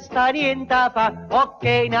non c'è sta niente a fa. Ok,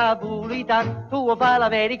 napolitan, tu fa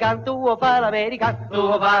l'american, tu fa l'american,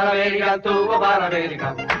 tu fa l'american, tu fa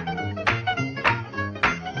l'american.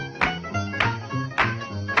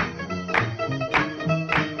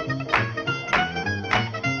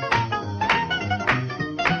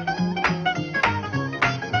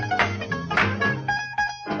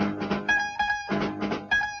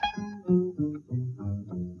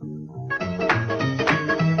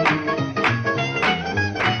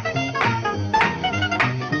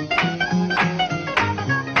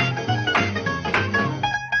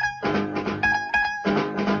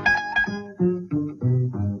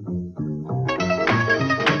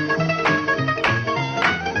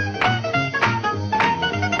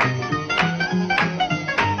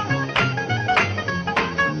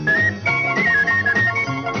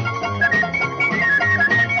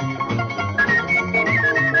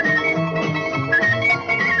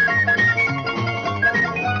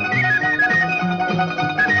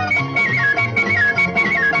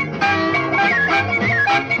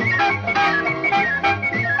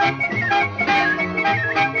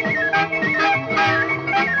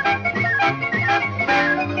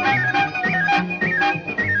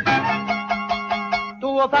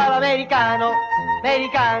 americano,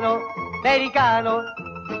 americano, americano.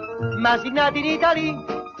 Ma se nati in Italia,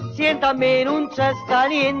 sienta a me non c'è sta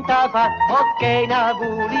niente a fa. Ok,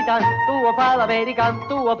 napolitan, tuo fa l'american,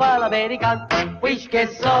 tuo fa l'american. Wish che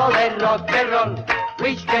so del rock and roll,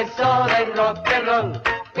 wish che so del rock and roll,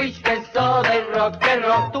 wish che so del rock and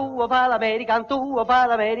roll. Tuo fa l'american, tuo fa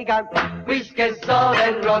l'american. Wish che so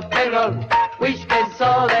del rock and roll, wish che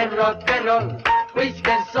so del rock and roll, wish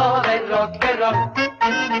che so del rock and roll.